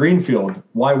is for greenfield.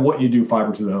 Why wouldn't you do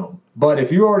fiber to the home? But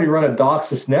if you already run a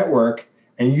DOCSIS network,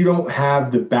 and you don't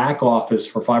have the back office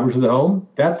for fiber to the home,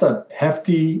 that's a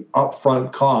hefty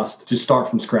upfront cost to start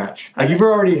from scratch. Like if you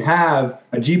already have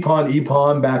a GPON,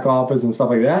 EPON back office and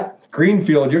stuff like that,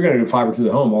 greenfield, you're going to do fiber to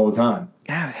the home all the time.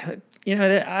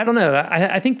 I don't know.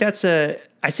 I think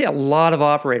I see a lot of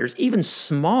operators, even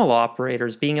small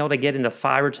operators, being able to get into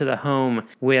fiber to the home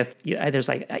with, there's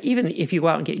even if you go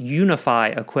out and get Unify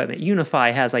equipment, Unify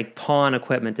has PON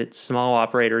equipment that small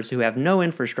operators who have no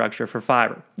infrastructure for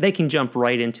fiber, they can jump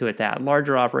right into it. That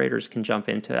larger operators can jump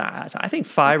into that. So I think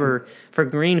fiber for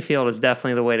greenfield is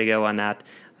definitely the way to go on that.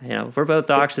 We're both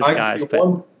DOCSIS guys. But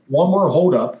one more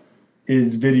holdup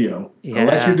is video. Yeah.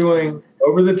 Unless you're doing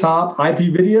over the top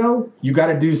IP video, you got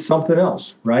to do something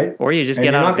else, right? Or you just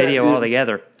get out of video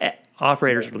altogether.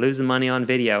 Operators are losing money on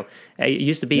video. It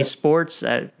used to be sports.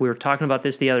 We were talking about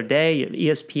this the other day.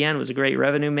 ESPN was a great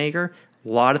revenue maker. A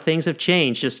lot of things have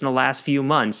changed just in the last few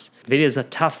months. Video is a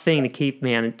tough thing to keep,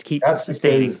 man, to keep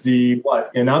sustaining.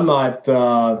 And I'm not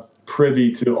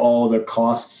privy to all the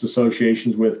costs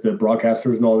associations with the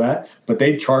broadcasters and all that, but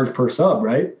they charge per sub,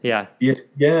 right? Yeah.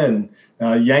 ESPN,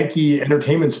 Yankee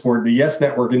Entertainment Sport, the Yes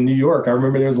Network in New York. I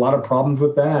remember there's a lot of problems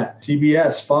with that.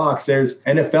 CBS, Fox, there's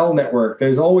NFL Network.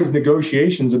 There's always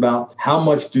negotiations about how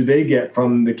much do they get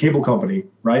from the cable company,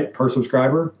 right, per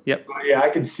subscriber. Yep. But yeah, I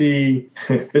could see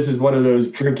this is one of those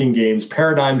drinking games,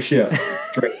 paradigm shift.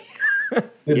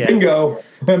 Yes. Bingo,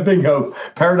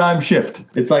 paradigm shift.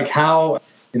 It's like how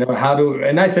to,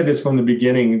 and I said this from the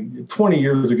beginning, 20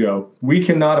 years ago, we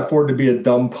cannot afford to be a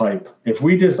dumb pipe. If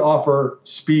we just offer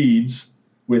speeds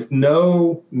with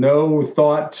no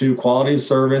thought to quality of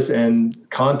service and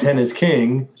content is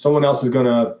king, someone else is going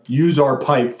to use our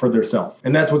pipe for themselves.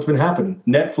 And that's what's been happening.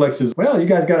 Netflix is, well, you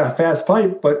guys got a fast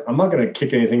pipe, but I'm not going to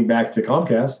kick anything back to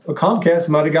Comcast. Well, Comcast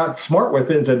might have got smart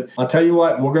with it and said, I'll tell you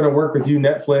what, we're going to work with you,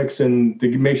 Netflix, and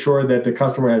to make sure that the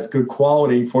customer has good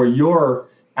quality for your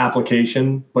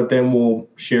application, but then we'll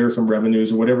share some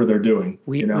revenues or whatever they're doing.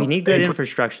 We need good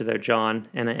infrastructure though, John.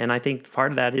 And I think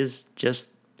part of that is just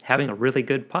having a really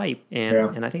good pipe.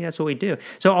 And I think that's what we do.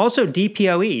 So also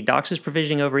DPoE, DOCSIS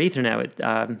provisioning over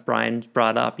Ethernet, Brian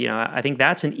brought up. I think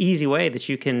that's an easy way that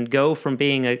you can go from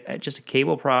being just a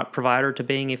cable provider to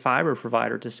being a fiber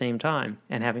provider at the same time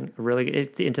and having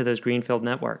really into those greenfield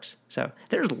networks. So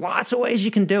there's lots of ways you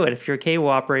can do it. If you're a cable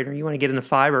operator and you want to get into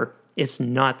fiber, it's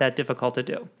not that difficult to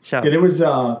do. So there was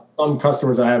some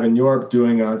customers I have in Europe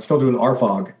still doing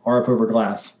RFOG, RF over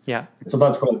glass. Yeah.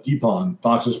 Sometimes called DPON,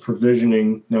 DOCSIS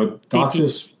provisioning,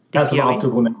 DOCSIS Passive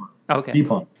Optical Network. Okay.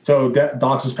 DPON. So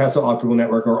DOCSIS Passive Optical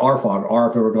Network, or RFOG,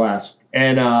 RF over glass.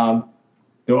 And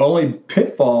the only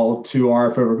pitfall to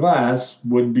RF over glass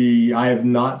would be I have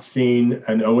not seen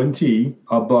an ONT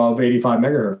above 85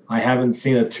 megahertz. I haven't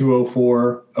seen a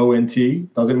 204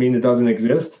 ONT. Doesn't mean it doesn't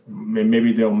exist.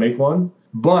 Maybe they'll make one.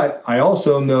 But I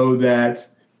also know that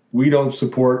we don't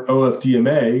support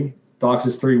OFDMA,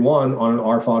 DOCSIS 3.1 on an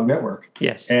RFOG network.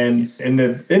 Yes. And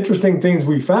the interesting things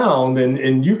we found,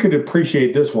 and you could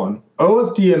appreciate this one,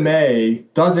 OFDMA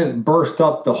doesn't burst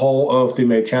up the whole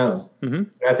OFDMA channel. Mm-hmm.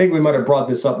 I think we might have brought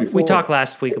this up before. We talked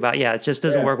last week about, it just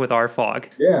doesn't work with RFOG.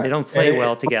 Yeah. They don't play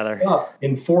well together. Up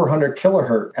in 400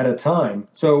 kilohertz at a time.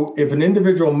 So if an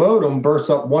individual modem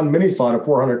bursts up one mini slot of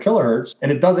 400 kilohertz,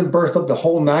 and it doesn't burst up the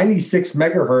whole 96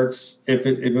 megahertz if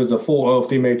it was a full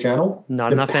OFDMA channel,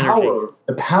 not enough energy.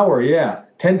 The power,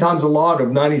 10 times the log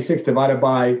of 96 divided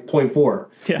by 0.4.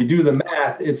 Yeah. You do the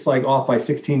math, it's like off by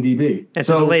 16 dB. And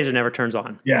so the laser never turns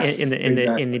on. Yes, in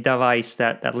the device,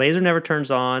 that laser never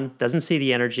turns on, doesn't see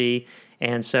the energy,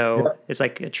 and so it's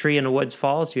like a tree in the woods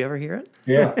falls. Do you ever hear it?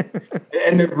 Yeah.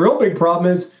 And the real big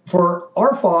problem is for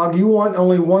RFOG, you want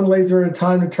only one laser at a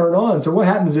time to turn on. So what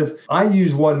happens if I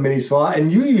use one mini slot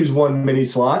and you use one mini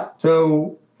slot?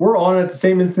 So we're on at the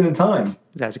same instant in time.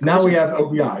 Now we have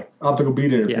OBI, optical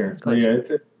beat interference.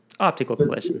 It's optical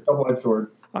collision. Double-edged sword.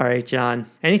 All right, John.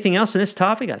 Anything else in this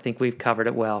topic? I think we've covered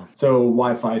it well. So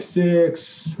Wi-Fi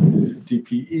 6,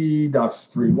 DPE,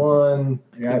 DOCSIS 3.1.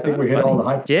 I think we hit all the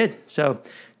high. Did. So,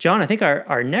 John, I think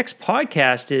our next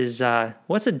podcast is,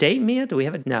 what's the date, Mia? Do we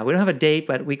have No, we don't have a date,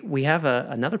 but we have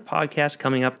another podcast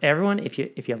coming up. Everyone, if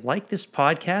you like this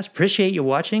podcast, appreciate you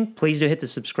watching, please do hit the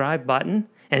subscribe button.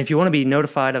 And if you want to be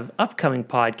notified of upcoming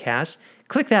podcasts,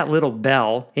 click that little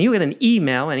bell, and you get an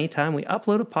email anytime we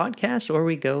upload a podcast or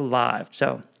we go live.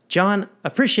 So, John,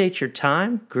 appreciate your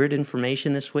time. Good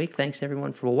information this week. Thanks,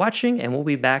 everyone, for watching, and we'll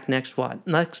be back next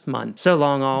month. So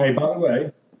long, all. Hey, by the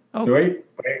way,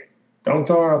 wait, don't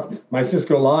turn off my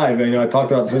Cisco Live. I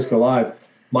talked about Cisco Live.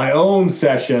 My own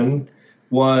session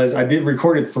was,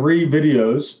 recorded 3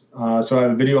 videos, so I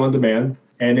have a video on demand.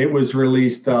 And it was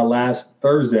released last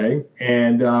Thursday.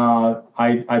 And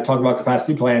I talked about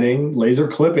capacity planning, laser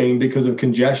clipping because of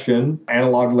congestion,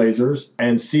 analog lasers,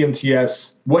 and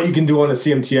CMTS, what you can do on a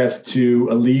CMTS to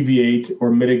alleviate or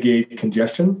mitigate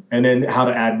congestion, and then how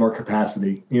to add more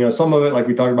capacity. Some of it, like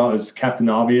we talked about, is Captain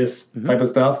Obvious type of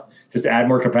stuff. Just add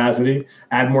more capacity,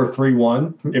 add more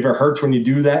 3.1. If it hurts when you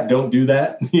do that, don't do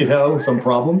that, some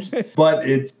problems. But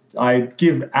I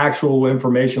give actual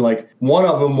information. Like one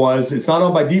of them was, it's not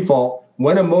on by default.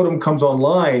 When a modem comes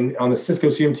online on the Cisco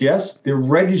CMTS, the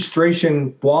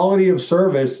registration quality of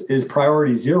service is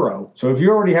priority 0. So if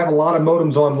you already have a lot of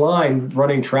modems online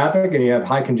running traffic and you have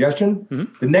high congestion,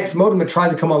 the next modem that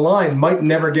tries to come online might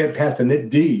never get past the NIT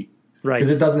D. Right.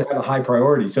 Because it doesn't have a high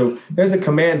priority. So there's a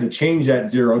command to change that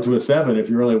 0 to a 7 if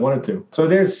you really wanted to. So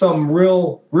there's some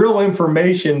real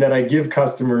information that I give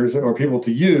customers or people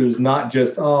to use, not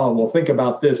just, oh, well, think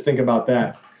about this, think about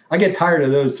that. I get tired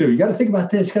of those too. You got to think about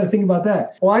this, you got to think about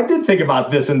that. Well, I did think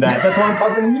about this and that. That's why I'm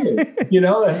talking to you.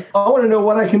 I want to know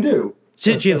what I can do.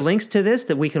 So do you have links to this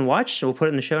that we can watch? We'll put it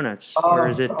in the show notes. Or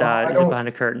is it behind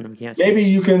a curtain? We can't see. Maybe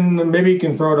you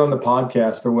can throw it on the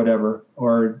podcast or whatever.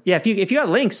 Or yeah, if you got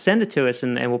links, send it to us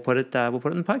and we'll put it in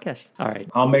the podcast. All right.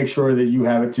 I'll make sure that you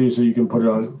have it too, so you can put it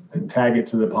on and tag it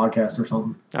to the podcast or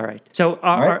something. All right. So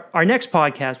our next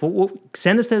podcast, we'll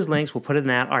send us those links. We'll put it in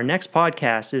that. Our next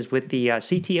podcast is with the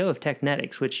CTO of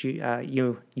Technetics, which you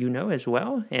know as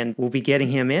well, and we'll be getting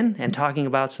him in and talking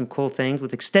about some cool things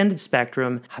with extended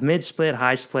spectrum, mid-split,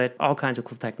 high split, all kinds of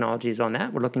cool technologies on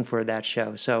that. We're looking forward to that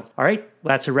show. So, all right,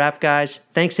 well, that's a wrap, guys.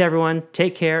 Thanks, everyone.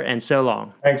 Take care, and so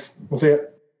long. Thanks. We'll see you.